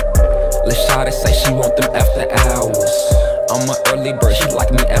 Lil' shawty say she want them after hours. I'm a early bird, she like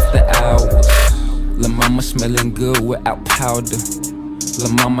me after hours. Lil' mama smelling good without powder.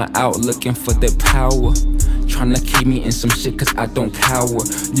 Lil' mama out looking for that power. Tryna keep me in some shit cause I don't cower.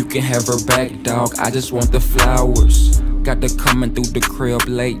 You can have her back, dog, I just want the flowers. Got her coming through the crib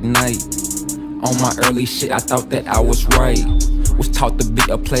late night. On my early shit, I thought that I was right. Was taught to be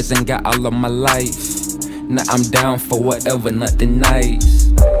a pleasant guy all of my life. Now I'm down for whatever, nothing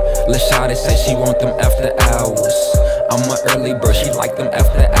nice. Lil' shawty say she want them after hours. I'm a early bird, she like them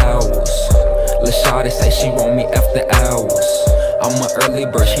after hours. Lil' shawty say she want me after hours. I'm a early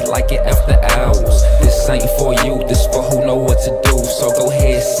bird, she like it after hours. This ain't for you, this for who know what to do. So go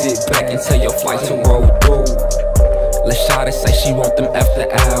ahead, sit back and tell your flight to roll through. Lil' shawty say she want them after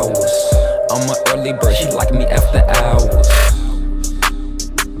hours. I'm a early bird, she like me after hours.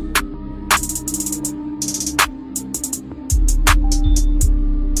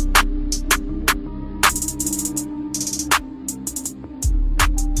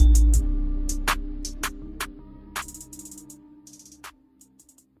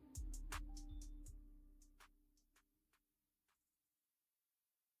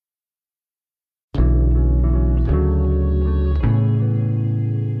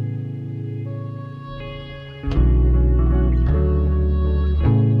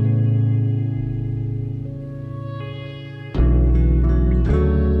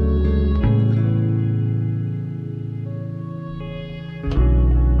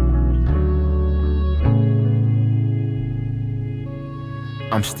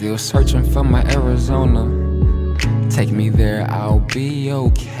 I'm still searching for my Arizona. Take me there, I'll be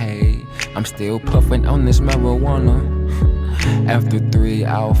okay. I'm still puffing on this marijuana. After 3,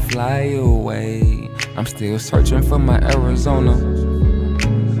 I'll fly away. I'm still searching for my Arizona.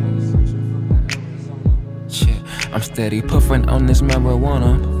 Shit, I'm steady puffing on this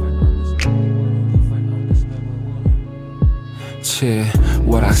marijuana.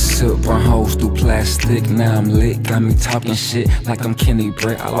 What I sip, run hoes through plastic. Now I'm lit, got me talking shit like I'm Kenny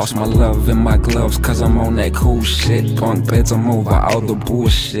Brett. I lost my love in my gloves cause I'm on that cool shit. Bunk beds, I'm over all the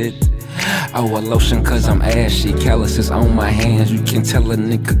bullshit. Oh, a lotion cause I'm ashy, calluses on my hands. You can tell a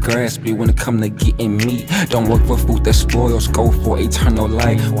nigga grasp me when it come to getting me. Don't work for food that spoils, go for eternal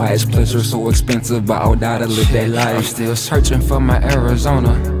life. Why is pleasure so expensive? But I'll die to live that life. I'm still searching for my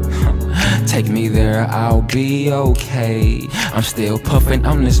Arizona. Take me there, I'll be okay. I'm still puffing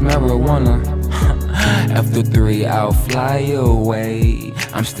on this marijuana. After 3, I'll fly away.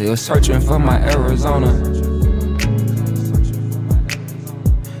 I'm still searching for my Arizona.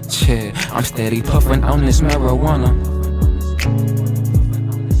 I'm steady puffing on this marijuana.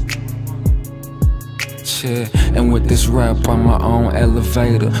 And with this rap, I'm my own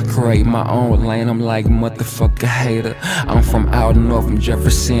elevator. Create my own lane, I'm like motherfucker hater. I'm from out north, from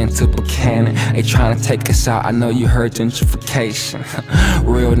Jefferson to Buchanan. They tryna take us out, I know you heard gentrification.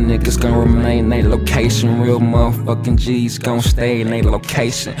 Real niggas gon' remain in they location. Real motherfucking G's gon' stay in they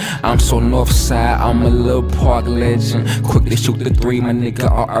location. I'm so north side, I'm a little park legend. Quick to shoot the 3, my nigga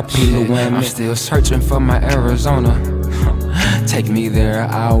RP Lil Wayne. I'm still searching for my Arizona. Take me there,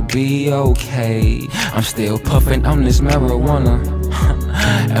 I'll be okay. I'm still puffing on this marijuana.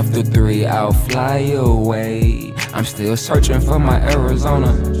 After 3, I'll fly away. I'm still searching for my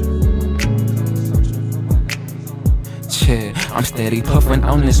Arizona. I'm steady puffing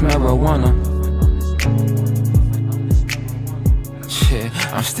on this marijuana.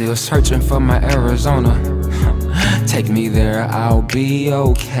 I'm still searching for my Arizona. Take me there, I'll be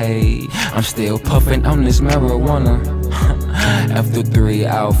okay. I'm still puffing on this marijuana. After 3,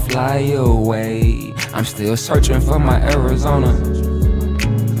 I'll fly away. I'm still searching for my Arizona.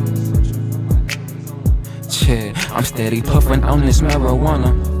 I'm steady puffing on this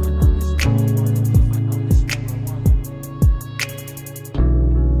marijuana.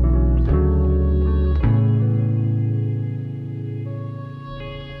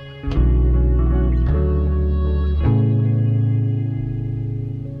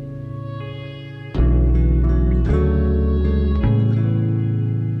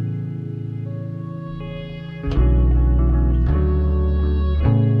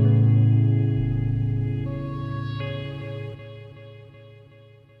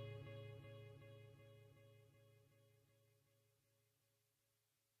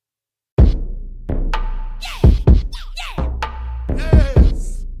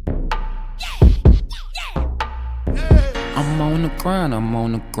 I'm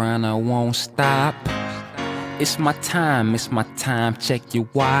on the grind, I won't stop. It's my time, check your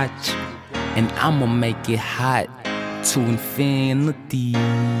watch. And I'ma make it hot to infinity.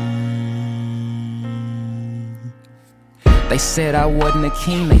 They said I wasn't a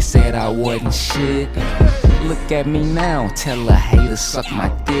king, they said I wasn't shit. Look at me now, tell a hater suck my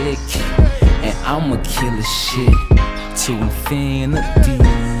dick. And I'ma kill this shit to infinity.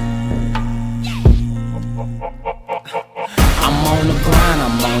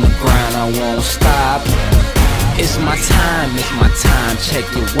 I'm on the grind, I won't stop. It's my time, check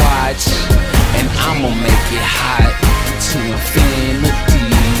your watch. And I'ma make it hot to infinity.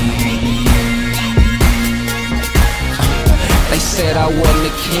 They said I wasn't a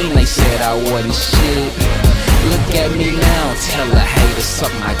king, they said I wasn't shit. Look at me now, tell a hater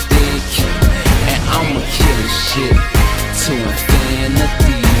suck my dick. And I'ma kill this shit to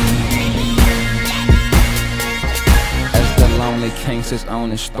infinity. Lonely king sits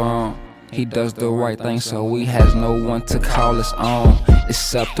on his throne. He does the right thing, so he has no one to call his own.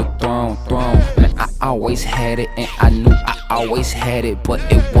 It's up the throne. Man, I always had it, and I knew I always had it, but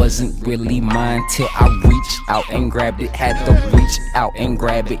it wasn't really mine till I reached out and grabbed it. Had to reach out and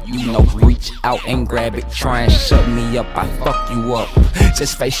grab it, you know, reach out and grab it. Try and shut me up, I fuck you up.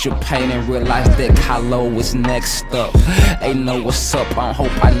 Just face your pain and realize that Kaloh is next up. They know what's up, I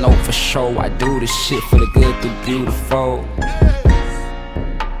hope I know for sure. I do this shit for the good, the beautiful.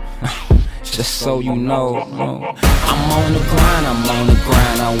 Just so you know, I'm on the grind,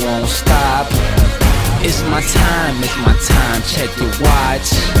 I won't stop. It's my time, check your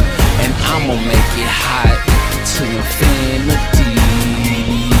watch. And I'ma make it hot to infinity.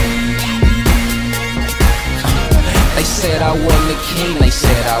 They said I wasn't a king, they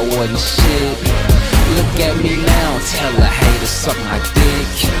said I wasn't shit. Look at me now, tell a hater suck my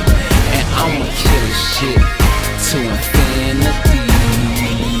dick. And I'ma kill this shit to infinity.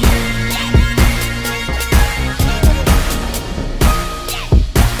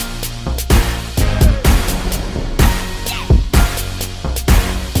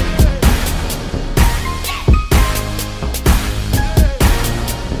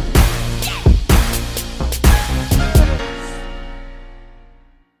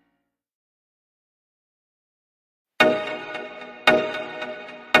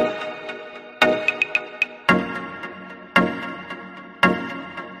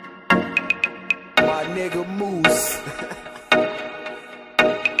 Nigga Moose.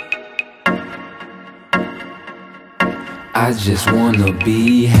 I just wanna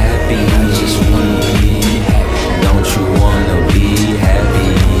be happy. I just wanna be happy. Don't you wanna be happy?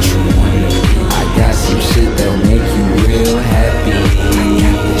 I got some shit that'll make you real happy.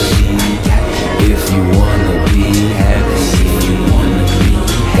 If you wanna be happy,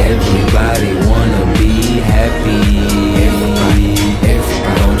 everybody wanna be happy.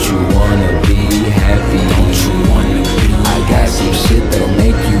 Don't you wanna be happy? Don't you wanna be? I got some shit that'll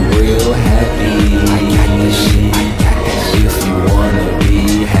make you real happy.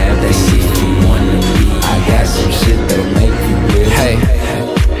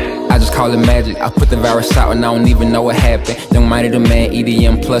 call it magic. I put the virus out and I don't even know what happened. Young Mighty the man,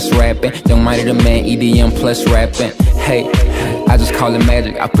 EDM plus rapping. Young Mighty the man, EDM plus rapping. Hey, I just call it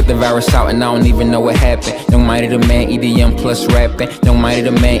magic. I put the virus out and I don't even know what happened. Young Mighty the man, EDM plus rapping. Young Mighty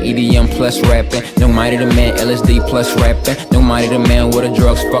the man, EDM plus rapping. Young Mighty the man, LSD plus rapping. Young Mighty the man with the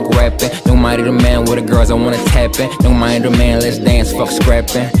drugs, fuck rapping. Young Mighty the man with the girls I wanna tap in. Young Mighty the man, let's dance, fuck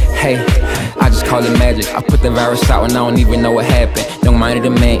scrapping. Hey, I just call it magic. I put the virus out and I don't even know what happened. Young Mighty the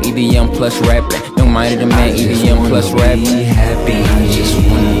man, EDM plus rapping. Young Mighty the man, EDM plus rapping. Be happy, I just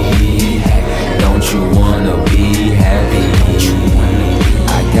wanna be happy. Don't you wanna be happy? Don't you wanna be?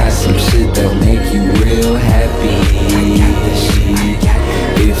 I got some shit that make you real happy. I got this shit, I got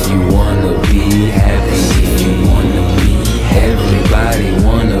it. If you wanna be happy, if you wanna be happy, everybody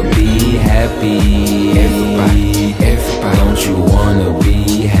wanna be happy. Everybody, don't you wanna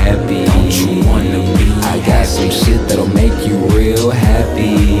be happy? Don't you wanna be? I got some shit that'll make you real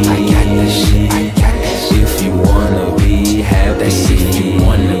happy. I got this shit, I got this. If you wanna be happy, that's if you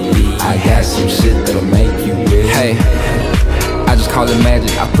wanna be. I got some shit that'll make you real. Hey, I just call it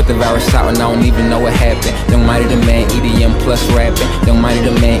magic. I put the virus out and I don't even know what happened. Young Mighty the man, EDM plus rapping. Young Mighty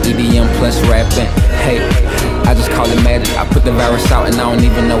the man, EDM plus rapping. Hey, I just call it magic. I put the virus out and I don't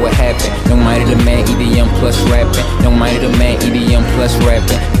even know what happened. Young Mighty the man, EDM plus rapping. Young Mighty the man, EDM plus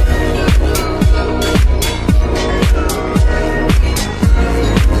rapping.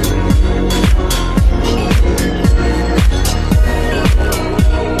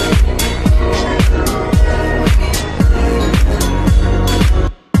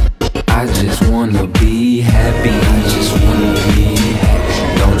 I just wanna be happy. I just wanna be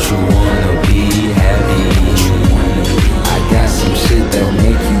happy. Don't you wanna